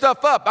making this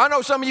stuff up. I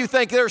know some of you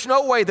think there's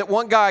no way that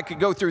one guy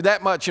could go through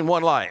that much in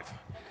one life.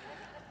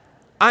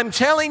 I'm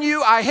telling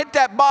you, I hit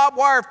that barbed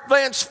wire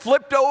fence,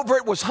 flipped over,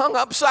 it was hung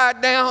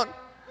upside down.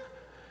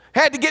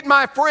 Had to get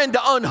my friend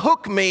to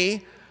unhook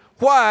me.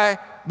 Why?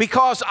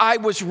 Because I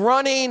was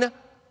running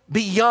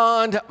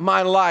beyond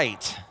my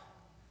light.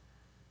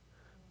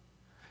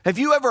 Have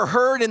you ever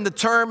heard in the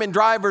term in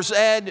driver's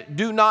ed,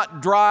 do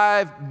not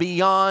drive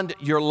beyond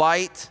your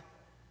light?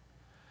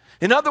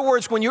 In other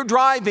words, when you're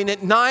driving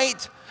at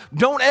night,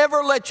 don't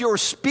ever let your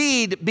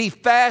speed be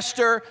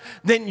faster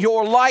than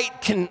your light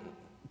can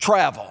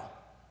travel.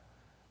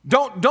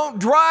 Don't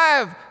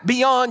drive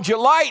beyond your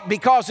light,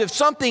 because if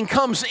something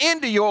comes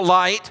into your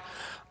light,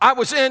 I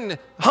was in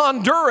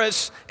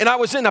Honduras and I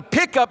was in a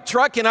pickup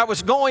truck and I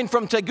was going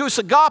from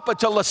Tegucigalpa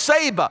to La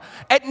Ceiba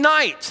at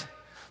night.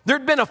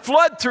 There'd been a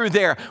flood through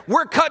there.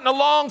 We're cutting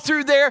along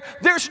through there.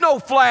 There's no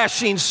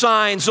flashing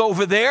signs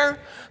over there.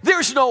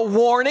 There's no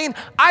warning.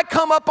 I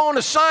come up on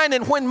a sign,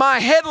 and when my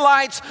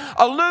headlights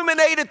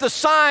illuminated the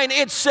sign,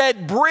 it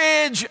said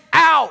bridge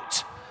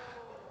out.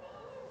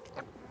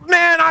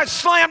 Man, I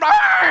slammed.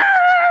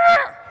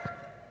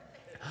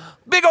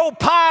 Big old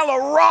pile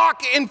of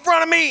rock in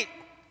front of me.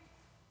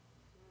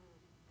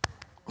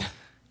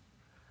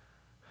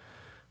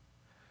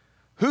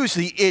 Who's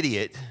the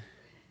idiot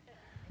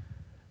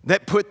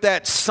that put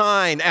that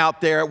sign out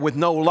there with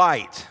no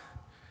light?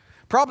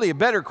 Probably a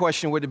better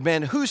question would have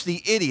been, who's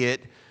the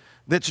idiot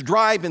that's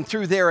driving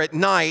through there at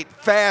night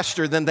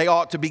faster than they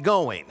ought to be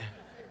going?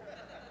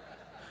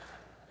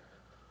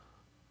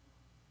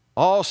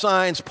 All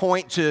signs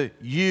point to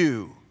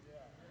you.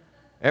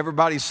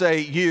 Everybody say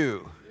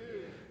you.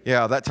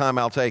 Yeah, that time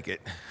I'll take it.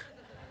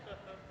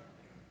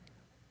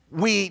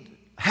 We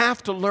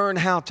have to learn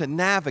how to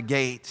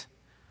navigate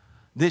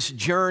this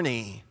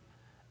journey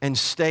and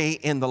stay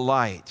in the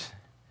light.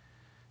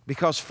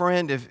 Because,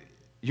 friend, if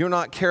you're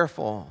not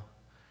careful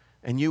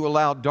and you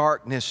allow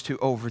darkness to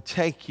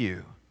overtake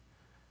you,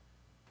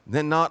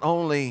 then not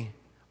only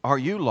are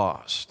you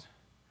lost,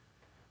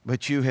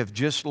 but you have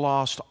just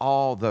lost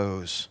all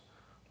those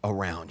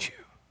around you.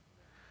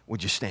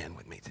 Would you stand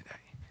with me today?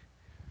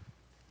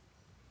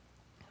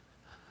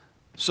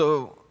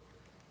 So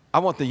I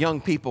want the young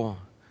people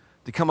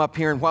to come up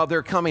here, and while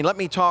they're coming, let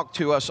me talk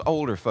to us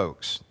older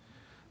folks,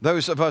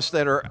 those of us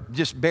that are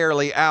just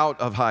barely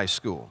out of high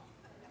school.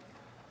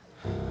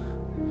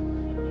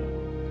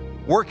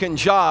 Working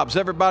jobs.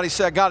 Everybody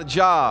say, I got a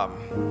job.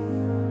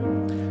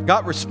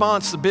 Got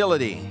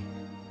responsibility.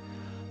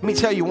 Let me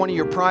tell you, one of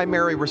your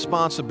primary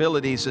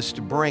responsibilities is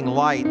to bring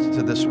light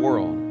to this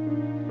world.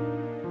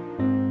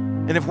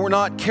 And if we're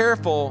not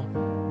careful,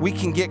 we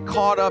can get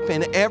caught up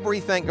in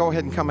everything. Go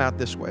ahead and come out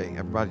this way.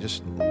 Everybody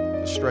just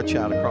stretch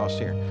out across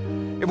here.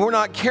 If we're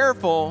not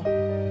careful,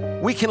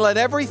 we can let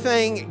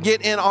everything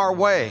get in our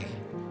way.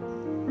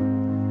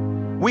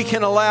 We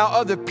can allow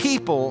other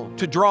people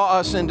to draw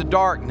us into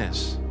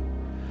darkness.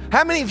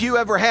 How many of you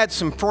ever had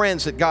some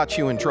friends that got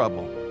you in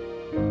trouble?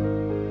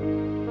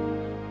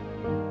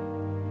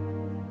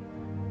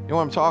 You know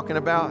what I'm talking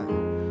about?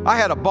 I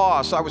had a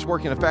boss. I was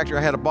working in a factory.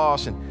 I had a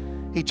boss,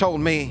 and he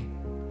told me,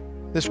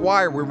 this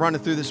wire, we're running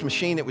through this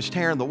machine, it was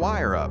tearing the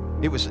wire up.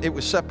 It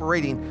was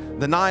separating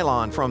the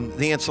nylon from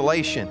the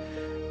insulation.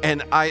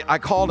 And I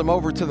called him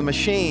over to the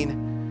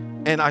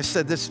machine, and I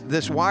said,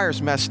 this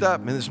wire's messed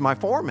up, and this is my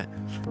foreman.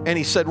 And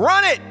he said,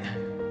 run it.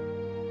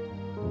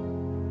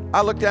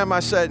 I looked at him, I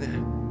said,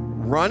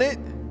 run it?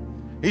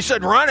 He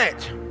said, run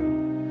it.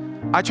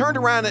 I turned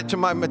around to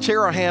my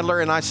material handler,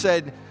 and I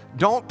said,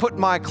 don't put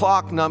my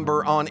clock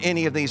number on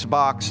any of these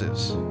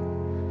boxes.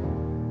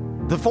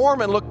 The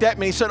foreman looked at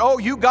me and said, oh,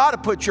 you got to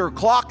put your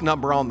clock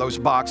number on those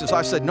boxes.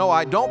 I said, no,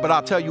 I don't, but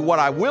I'll tell you what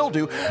I will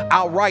do.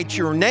 I'll write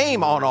your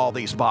name on all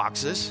these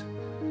boxes.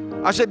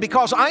 I said,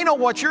 because I know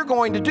what you're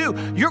going to do.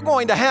 You're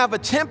going to have a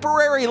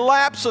temporary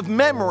lapse of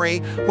memory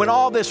when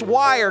all this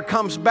wire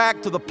comes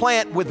back to the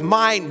plant with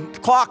my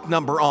clock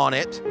number on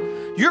it.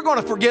 You're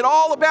going to forget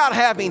all about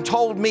having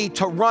told me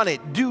to run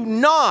it. Do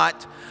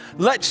not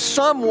let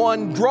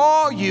someone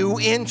draw you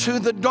into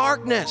the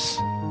darkness.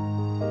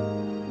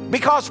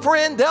 Because,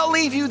 friend, they'll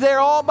leave you there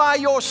all by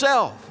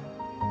yourself.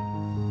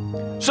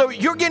 So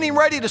you're getting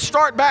ready to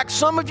start back.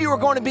 Some of you are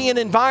going to be in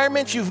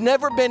environments you've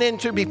never been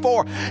into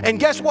before. And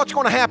guess what's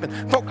going to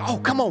happen? Folks, oh,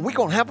 come on, we're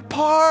going to have a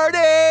party.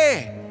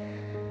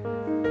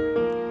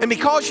 And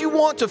because you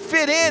want to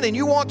fit in and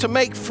you want to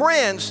make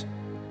friends,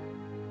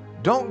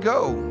 don't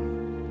go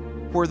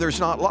where there's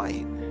not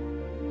light.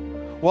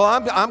 Well,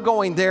 I'm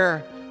going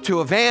there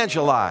to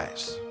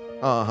evangelize.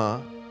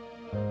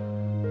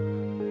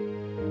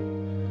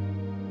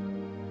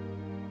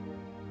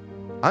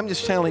 I'm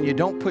just telling you,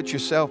 don't put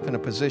yourself in a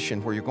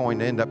position where you're going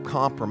to end up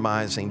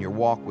compromising your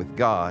walk with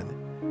God,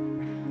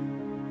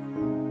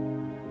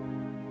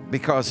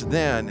 because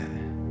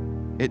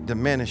then it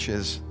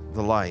diminishes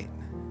the light.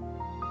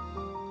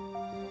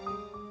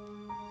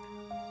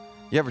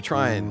 You ever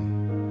try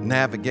and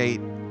navigate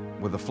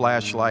with a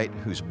flashlight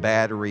whose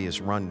battery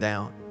is run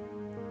down?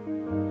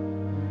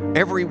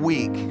 Every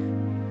week,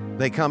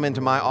 they come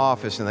into my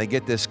office and they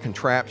get this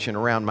contraption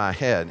around my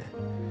head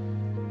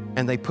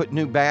and they put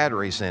new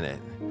batteries in it.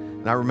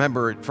 And I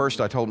remember at first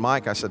I told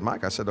Mike, I said,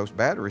 those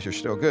batteries are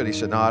still good. He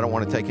said, no, I don't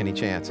want to take any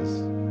chances.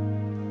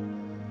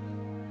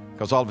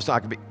 Because all of a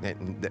sudden I could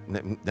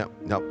be,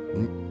 no.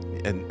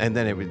 And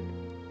then it would,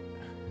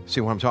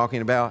 see what I'm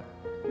talking about?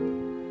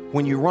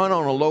 When you run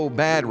on a low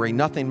battery,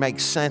 nothing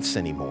makes sense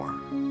anymore.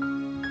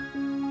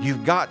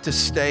 You've got to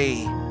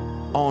stay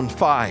on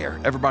fire.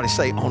 Everybody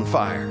say on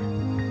fire.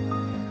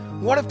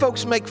 What if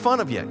folks make fun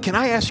of you? Can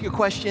I ask you a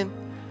question?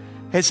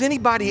 Has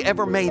anybody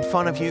ever made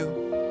fun of you?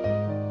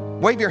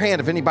 Wave your hand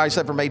if anybody's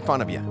ever made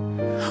fun of you.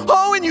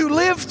 Oh, and you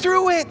lived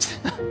through it.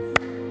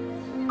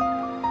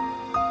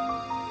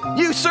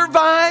 You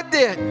survived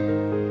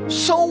it.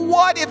 So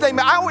what if they...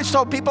 I always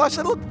told people, I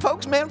said, look,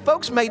 folks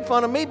made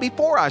fun of me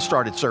before I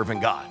started serving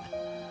God.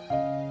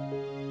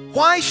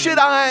 Why should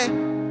I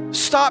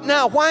stop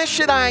now? Why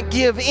should I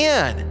give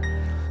in?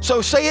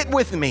 So say it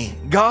with me.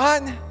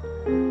 God,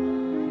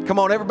 come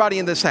on, everybody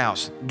in this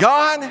house.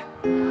 God,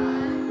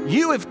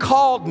 you have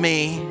called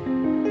me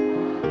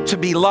to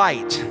be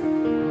light.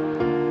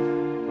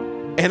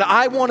 And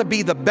I want to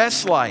be the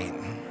best light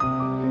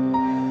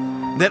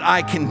that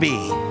I can be.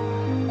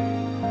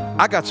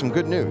 I got some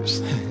good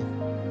news.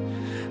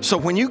 So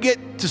when you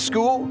get to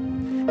school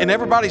and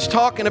everybody's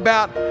talking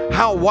about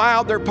how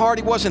wild their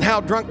party was and how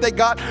drunk they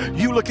got,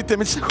 you look at them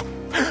and say,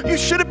 you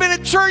should have been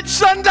at church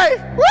Sunday.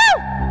 Woo!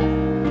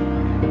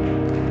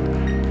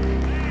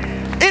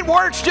 It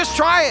works. Just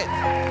try it.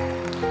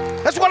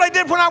 That's what I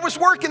did when I was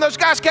working. Those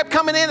guys kept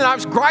coming in and I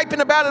was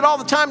griping about it all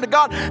the time to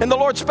God. And the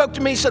Lord spoke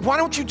to me. He said, why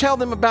don't you tell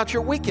them about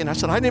your weekend? I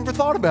said, I never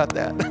thought about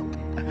that.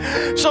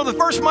 So the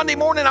first Monday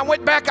morning I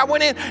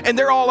went in and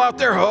they're all out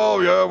there. Oh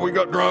yeah, we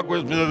got drunk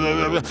with blah,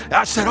 blah, blah.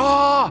 I said,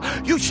 oh,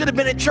 you should have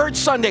been at church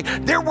Sunday.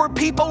 There were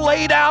people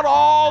laid out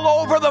all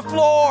over the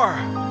floor.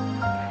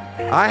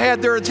 I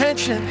had their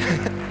attention.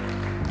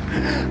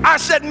 I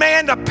said,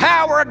 man, the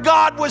power of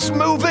God was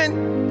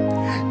moving.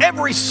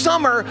 Every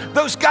summer,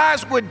 those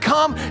guys would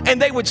come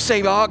and they would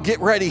say, oh, get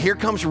ready, here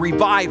comes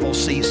revival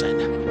season.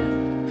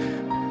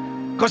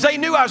 Because they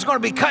knew I was going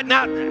to be cutting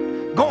out,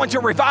 going to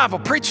revival,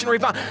 preaching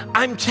revival.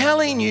 I'm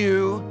telling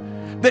you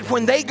that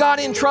when they got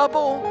in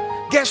trouble,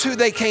 guess who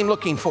they came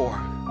looking for?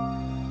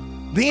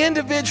 The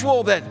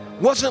individual that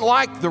wasn't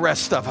like the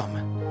rest of them.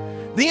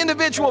 The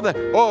individual that,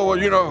 oh, well,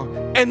 you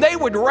know, and they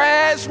would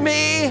razz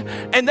me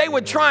and they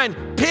would try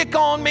and pick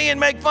on me and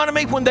make fun of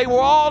me when they were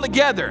all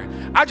together.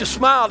 I just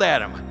smiled at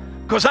them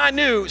because I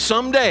knew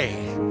someday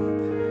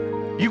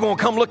you're going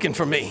to come looking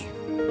for me.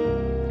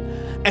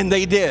 And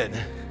they did.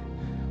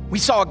 We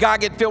saw a guy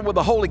get filled with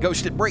the Holy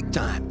Ghost at break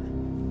time.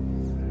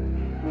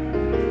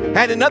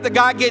 Had another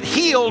guy get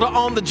healed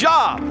on the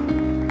job.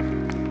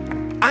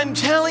 I'm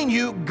telling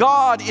you,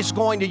 God is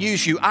going to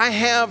use you. I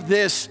have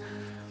this,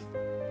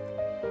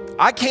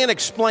 I can't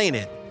explain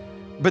it,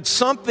 but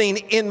something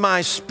in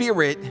my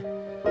spirit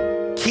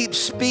keeps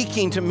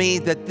speaking to me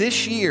that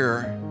this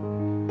year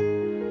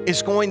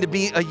is going to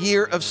be a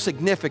year of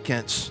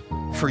significance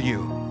for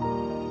you.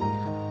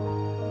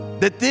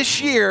 That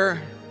this year,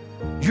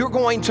 you're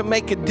going to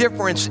make a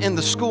difference in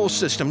the school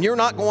system. You're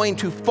not going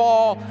to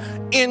fall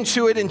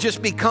into it and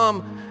just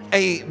become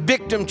a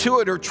victim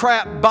to it or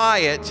trapped by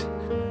it,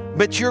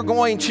 but you're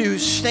going to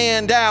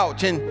stand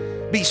out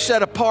and be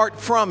set apart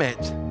from it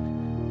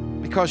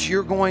because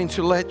you're going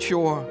to let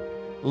your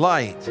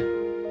light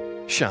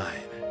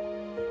shine.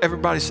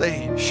 Everybody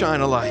say,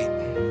 shine a light.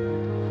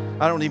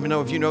 I don't even know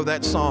if you know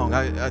that song,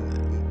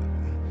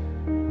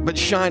 but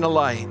shine a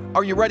light.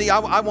 Are you ready?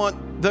 I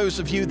want those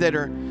of you that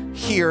are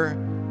here,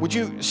 would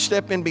you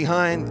step in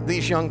behind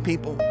these young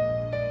people?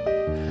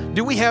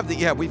 Do we have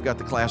we've got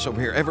the class over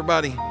here.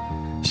 Everybody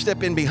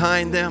step in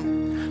behind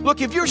them.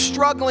 Look, if you're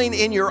struggling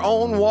in your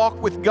own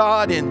walk with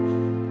God and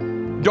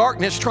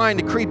darkness trying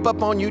to creep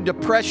up on you,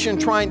 depression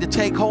trying to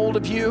take hold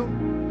of you.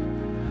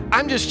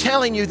 I'm just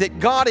telling you that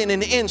God in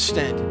an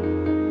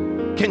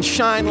instant can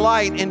shine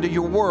light into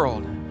your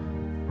world.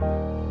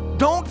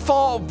 Don't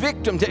fall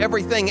victim to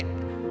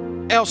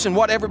everything else and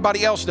what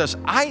everybody else does.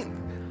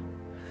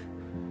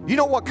 You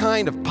know what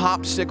kind of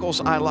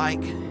popsicles I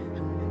like?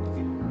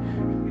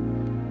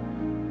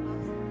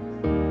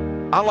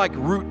 I like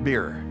root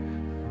beer.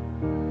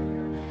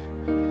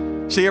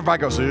 See,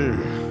 everybody goes, ew.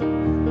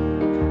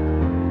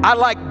 I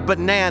like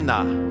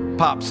banana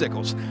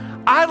popsicles.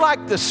 I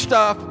like the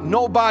stuff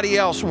nobody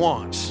else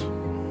wants.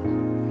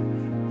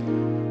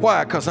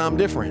 Why? Because I'm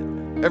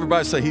different.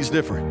 Everybody say he's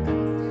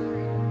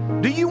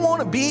different. Do you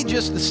want to be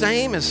just the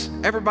same as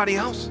everybody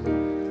else?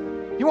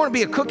 You want to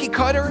be a cookie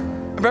cutter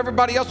of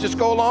everybody else? Just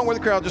go along with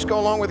the crowd. Just go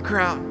along with the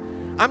crowd.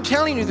 I'm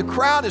telling you, the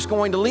crowd is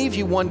going to leave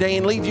you one day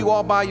and leave you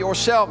all by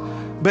yourself.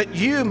 But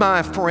you,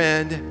 my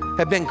friend,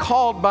 have been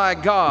called by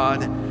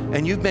God,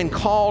 and you've been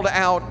called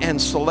out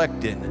and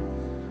selected.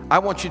 I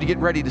want you to get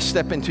ready to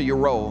step into your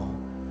role,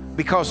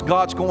 because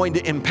God's going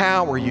to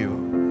empower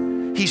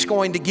you. He's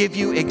going to give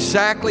you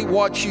exactly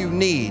what you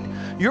need.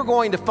 You're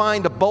going to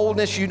find a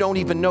boldness you don't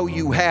even know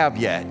you have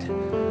yet.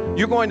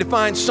 You're going to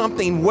find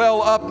something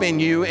well up in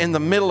you in the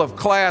middle of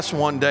class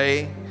one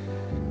day,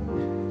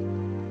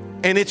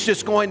 and it's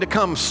just going to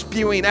come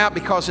spewing out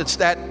because it's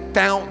that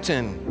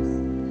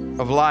fountain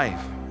of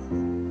life.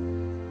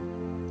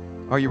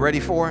 Are you ready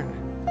for it?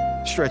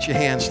 Stretch your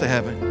hands to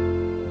heaven.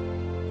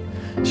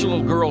 There's a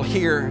little girl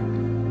here,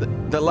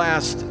 the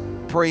last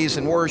praise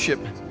and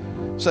worship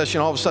session,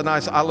 all of a sudden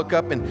I look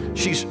up and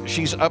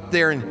she's up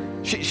there,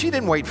 and she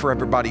didn't wait for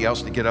everybody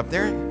else to get up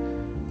there.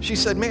 She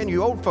said, man,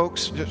 you old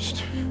folks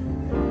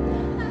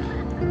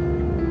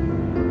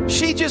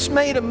she just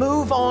made a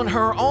move on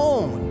her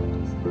own.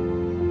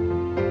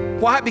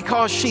 Why?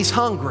 Because she's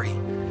hungry.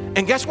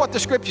 And guess what the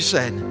scripture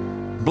said?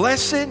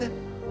 Blessed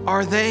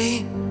are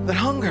they that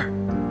hunger.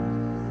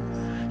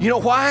 You know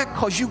why?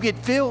 Because you get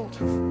filled.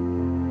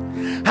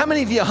 How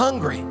many of you are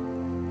hungry?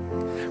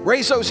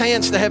 Raise those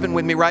hands to heaven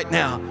with me right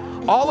now.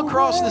 All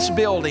across this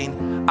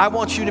building, I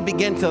want you to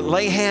begin to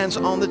lay hands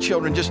on the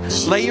children.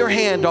 Just lay your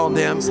hand on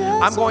them.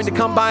 I'm going to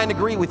come by and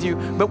agree with you,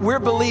 but we're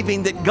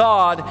believing that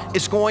God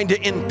is going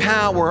to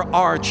empower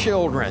our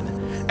children.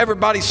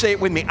 Everybody say it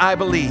with me. I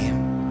believe.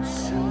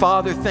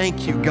 Father,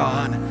 thank you,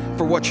 God,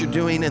 for what you're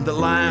doing in the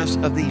lives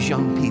of these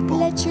young people.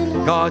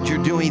 God,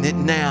 you're doing it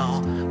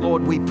now.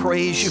 Lord, we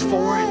praise you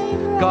for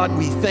it. God,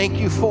 we thank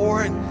you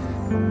for it.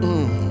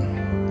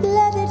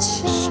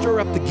 Stir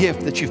up the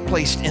gift that you've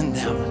placed in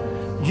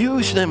them.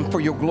 Use them for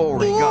your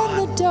glory,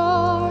 God.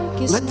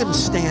 Let them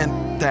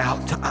stand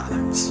out to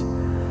others.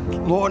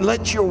 Lord,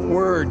 let your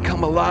word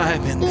come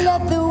alive in them.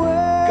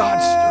 God,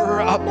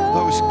 stir up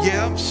those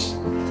gifts.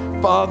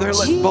 Father,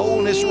 let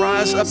boldness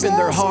rise up in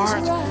their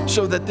hearts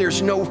so that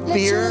there's no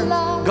fear.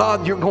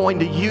 God, you're going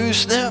to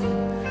use them.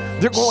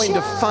 They're going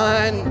to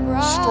find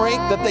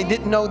strength that they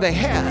didn't know they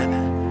had.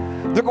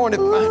 They're going to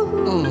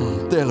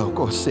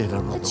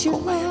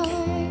find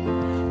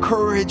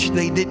courage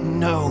they didn't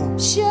know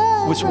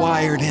was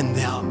wired in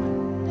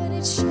them.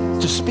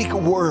 To speak a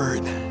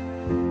word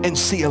and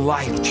see a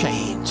life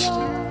changed.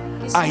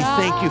 I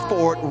thank you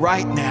for it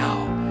right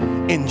now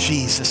in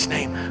Jesus'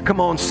 name. Come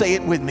on, say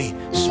it with me.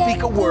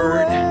 Speak a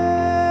word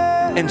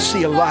and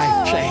see a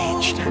life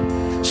changed.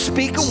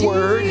 Speak a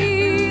word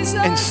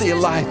and see a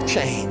life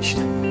changed.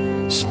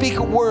 Speak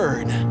a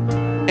word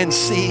and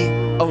see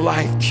a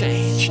life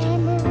changed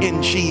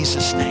in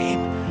Jesus'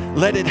 name.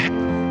 Let it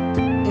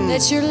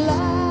let your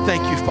light.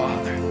 Thank you,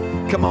 Father.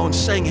 Come on,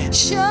 sing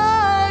it.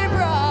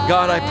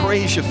 God, I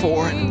praise you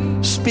for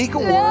it. Speak a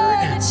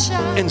word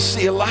and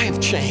see a life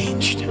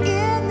changed.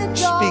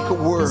 Speak a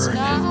word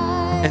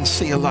and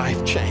see a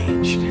life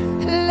changed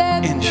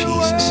in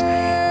Jesus'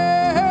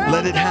 name.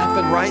 Let it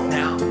happen right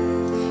now.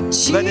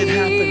 Let it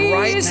happen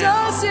right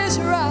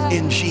now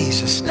in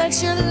Jesus' name.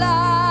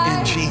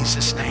 In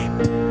Jesus' name.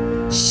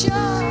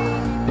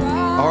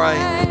 All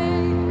right.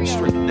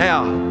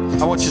 Now,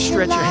 I want you to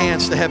stretch your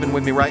hands to heaven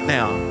with me right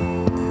now.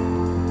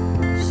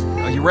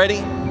 Are you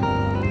ready?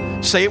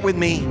 Say it with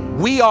me.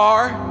 We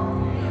are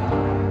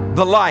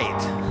the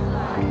light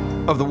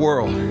of the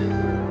world.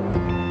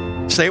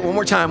 Say it one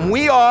more time.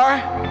 We are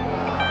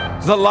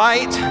the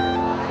light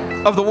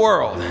of the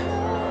world.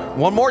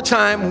 One more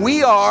time.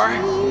 We are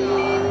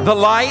the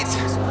light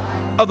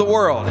of the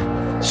world.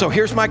 So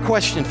here's my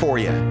question for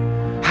you.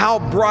 How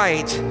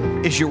bright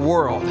is your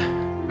world?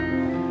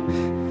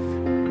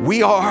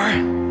 We are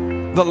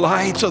the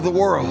lights of the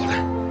world.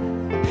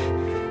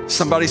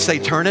 Somebody say,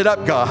 turn it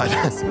up, God.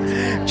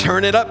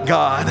 Turn it up,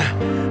 God.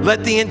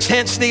 Let the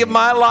intensity of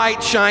my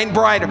light shine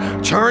brighter.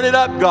 Turn it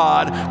up,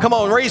 God. Come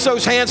on, raise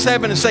those hands to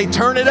heaven and say,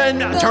 turn it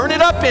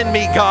up in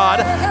me,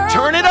 God.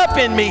 Turn it up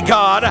in me,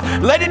 God.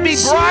 Let it be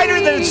brighter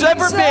than it's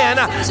ever been.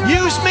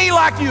 Use me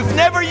like you've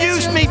never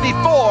used me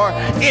before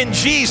in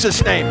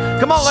Jesus' name.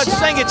 Come on, let's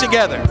sing it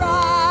together.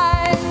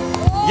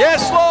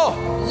 Yes, Lord.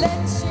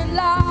 Let your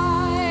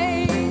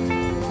light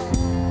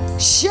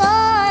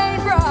shine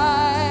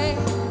bright.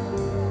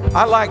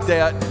 I like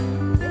that,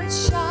 Let it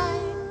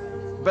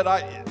shine. but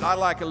I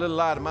like a little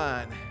light of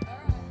mine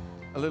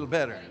a little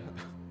better.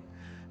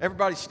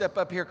 Everybody step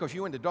up here because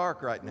you're in the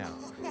dark right now.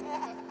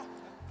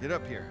 Get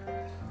up here.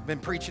 Been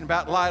preaching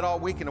about light all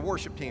week and the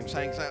worship team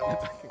hangs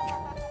out.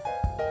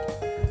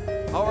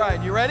 All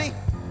right, you ready?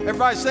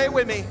 Everybody say it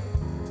with me.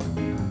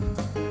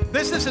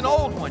 This is an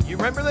old one. You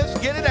remember this?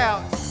 Get it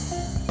out.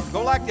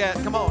 Go like that.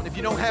 Come on. If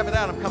you don't have it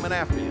out, I'm coming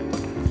after you.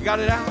 You got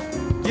it out?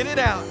 Get it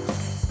out.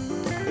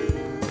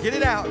 Get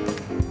it out.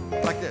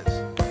 Like this.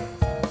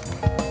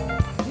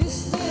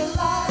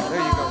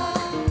 There you go.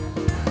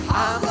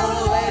 I'm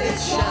gonna let it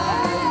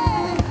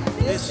shine.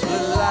 This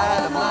little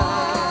light of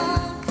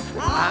mine.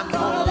 I'm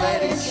gonna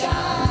let it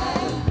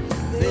shine.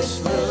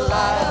 This little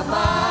light of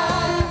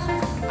mine.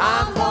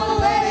 I'm gonna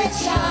let it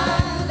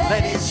shine.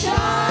 Let it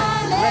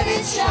shine. Let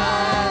it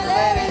shine.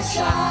 Let it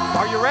shine.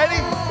 Are you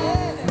ready?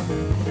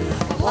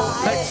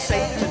 Won't let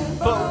Satan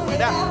blow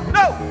it out.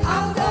 No!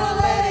 I'm gonna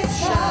let it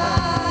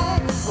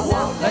shine. I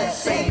won't let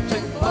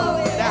Satan blow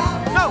it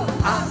out. No!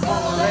 I'm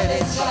gonna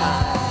let it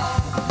shine.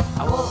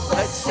 I won't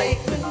let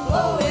Satan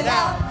blow it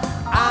out.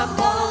 I'm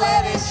gonna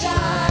let it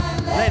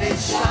shine. Let it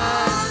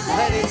shine.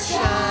 Let it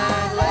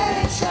shine.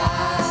 Let it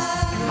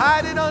shine.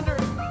 Hide it under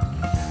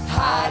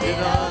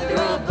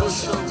a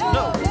bushel.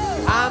 No!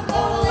 I'm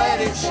gonna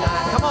let it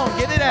shine. Come on,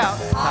 get it out.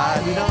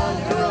 Hide it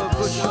under a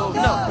bushel.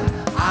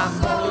 No!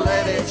 I'm gonna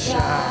let it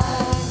shine.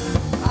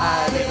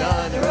 Hide it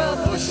under a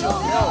bushel.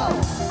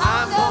 No,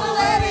 I'm gonna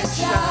let it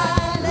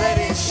shine. Let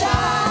it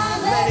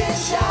shine. Let it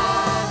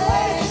shine.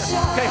 Let it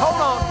shine. Okay,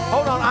 hold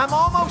on. I'm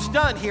almost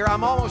done here.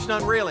 I'm almost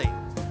done, really.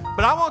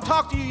 But I want to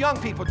talk to you young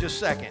people just a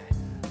second.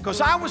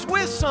 Because I was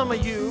with some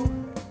of you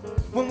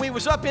when we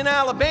was up in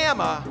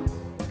Alabama.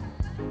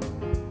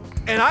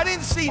 And I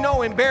didn't see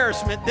no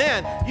embarrassment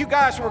then. You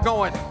guys were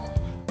going...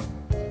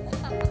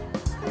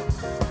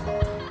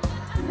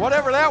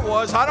 Whatever that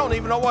was, I don't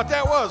even know what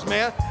that was,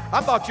 man.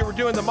 I thought you were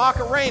doing the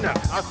Macarena.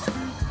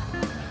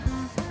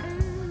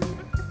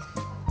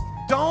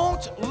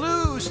 Don't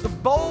lose the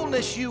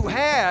boldness you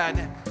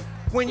had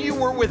when you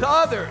were with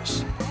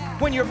others,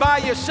 when you're by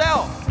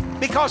yourself.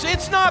 Because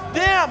it's not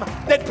them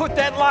that put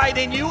that light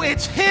in you,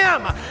 it's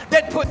Him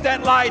that put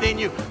that light in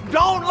you.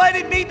 Don't let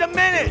it be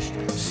diminished.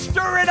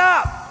 Stir it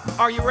up.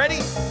 Are you ready?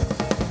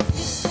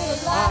 This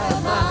little light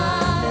of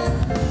mine,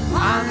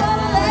 I'm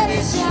gonna let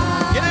it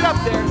shine. Get it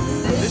up there.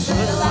 This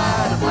little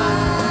light of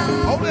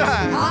mine, Hold it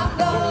high. I'm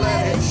gonna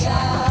let it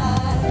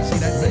shine. You see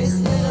that thing? This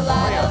little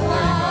light of There you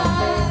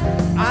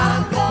mine,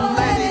 I'm gonna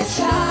let it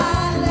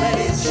shine. Let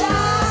it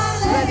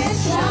shine. Let it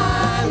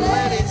shine.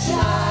 Let it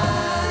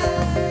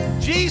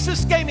shine.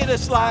 Jesus gave me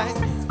this light.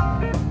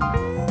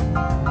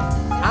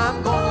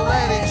 I'm gonna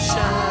let it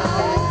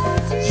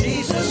shine.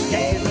 Jesus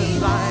gave me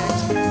light.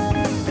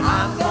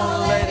 I'm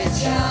gonna let it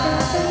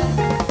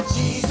shine.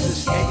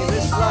 Jesus gave me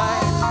this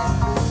light.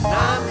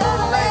 I'm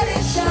gonna let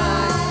it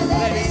shine.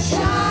 Let it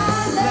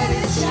shine. Let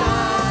it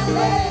shine.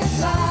 Let it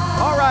shine.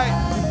 All right,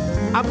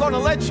 I'm gonna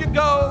let you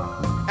go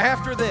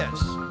after this.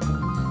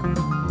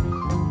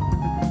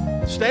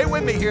 Stay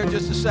with me here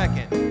just a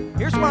second.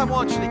 Here's what I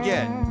want you to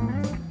get.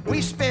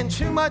 We spend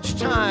too much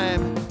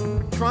time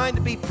trying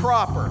to be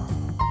proper.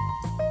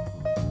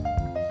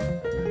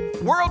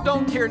 World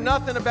don't care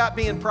nothing about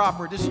being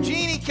proper. Does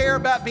Jeannie care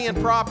about being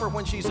proper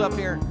when she's up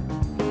here?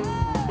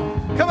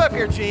 Come up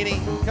here,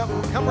 Jeannie.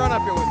 Come run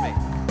up here with me.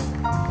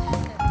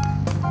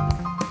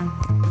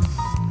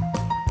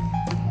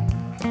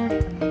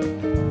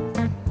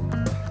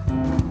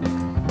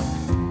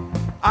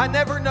 I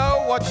never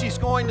know what she's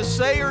going to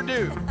say or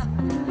do.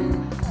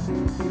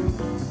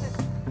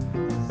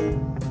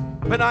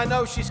 But I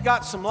know she's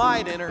got some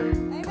light in her.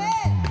 Amen.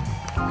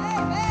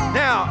 Amen.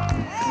 Now,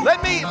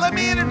 let me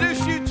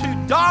introduce you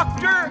to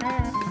Dr.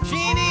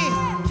 Jeannie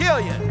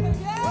Killian.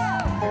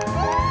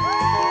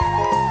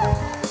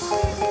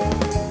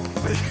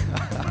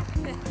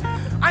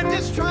 I'm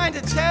just trying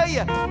to tell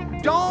you,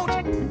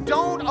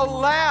 don't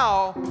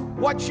allow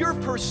what your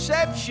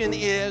perception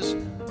is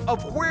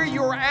of where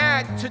you're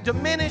at to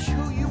diminish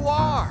who you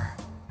are.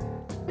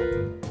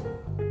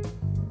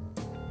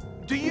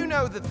 Do you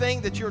know the thing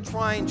that you're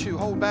trying to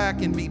hold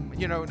back and be,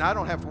 and I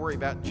don't have to worry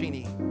about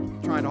Jeannie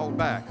trying to hold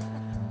back.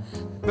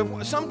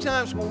 But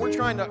sometimes when we're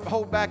trying to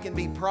hold back and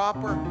be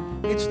proper,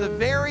 it's the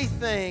very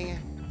thing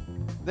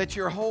that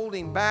you're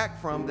holding back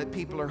from that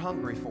people are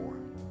hungry for.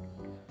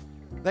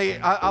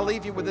 I'll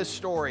leave you with this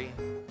story.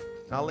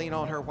 I'll lean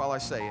on her while I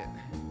say it.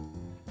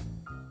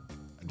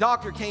 A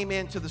doctor came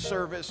into the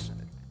service.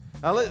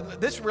 Now,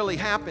 this really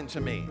happened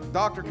to me.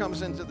 Doctor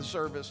comes into the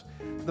service.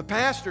 The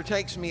pastor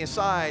takes me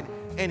aside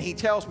and he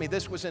tells me,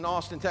 this was in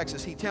Austin,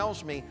 Texas. He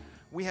tells me,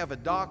 we have a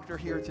doctor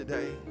here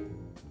today.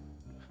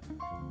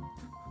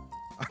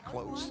 I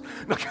close.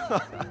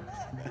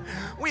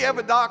 We have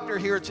a doctor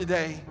here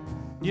today,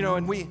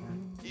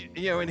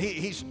 and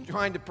he's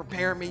trying to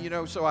prepare me,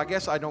 so I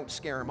guess I don't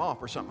scare him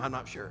off or something. I'm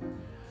not sure.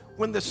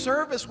 When the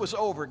service was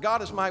over,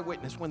 God is my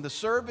witness, when the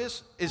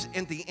service is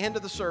at the end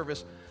of the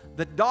service,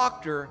 the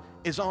doctor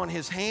is on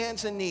his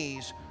hands and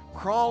knees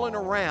crawling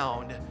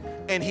around,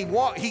 and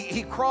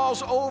he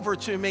crawls over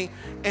to me,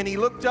 and he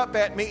looked up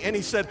at me, and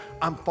he said,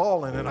 "I'm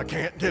falling and I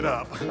can't get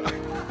up."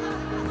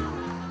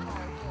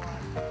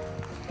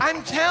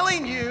 I'm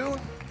telling you,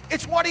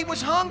 it's what he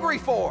was hungry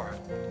for.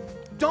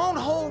 Don't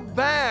hold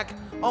back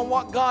on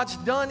what God's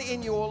done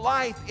in your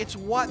life. It's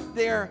what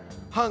they're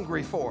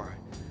hungry for.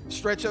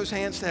 Stretch those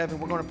hands to heaven.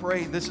 We're going to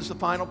pray. This is the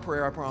final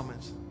prayer, I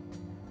promise.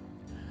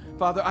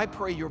 Father, I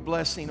pray your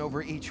blessing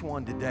over each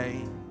one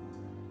today.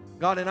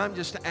 God, and I'm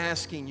just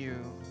asking you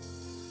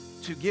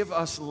to give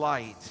us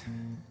light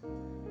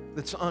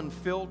that's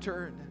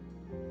unfiltered,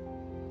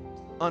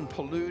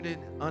 unpolluted,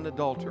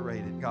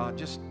 unadulterated, God.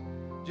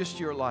 Just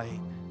your light.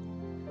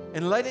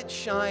 And let it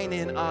shine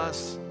in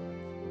us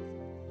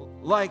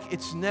like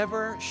it's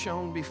never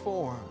shone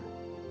before.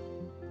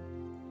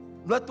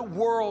 Let the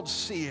world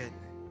see it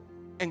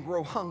and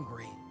grow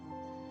hungry.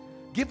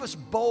 Give us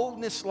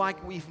boldness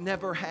like we've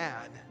never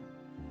had.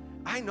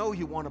 I know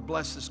you want to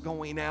bless us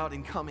going out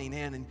and coming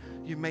in, and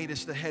you made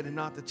us the head and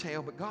not the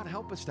tail, but God,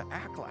 help us to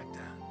act like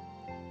that.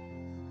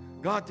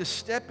 God, to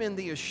step in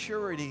the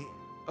assurity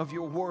of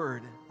your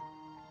word,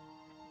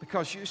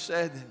 because you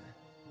said that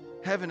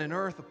heaven and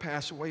earth will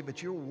pass away,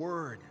 but your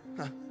word,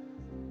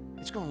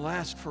 it's going to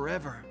last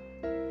forever.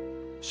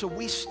 So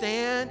we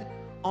stand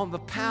on the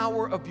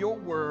power of your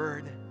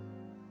word,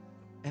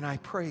 and I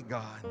pray,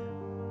 God,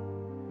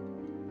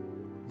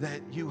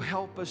 that you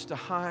help us to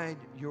hide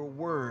your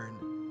word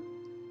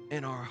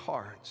in our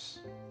hearts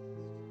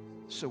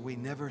so we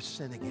never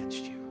sin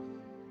against you.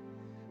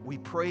 We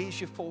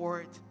praise you for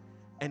it,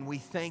 and we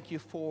thank you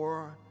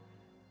for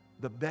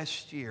the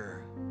best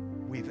year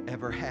we've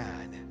ever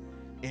had.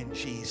 In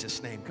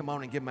Jesus' name. Come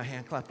on and give him a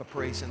hand clap of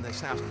praise in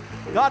this house.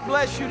 God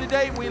bless you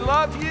today. We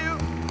love you.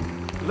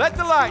 Let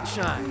the light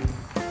shine.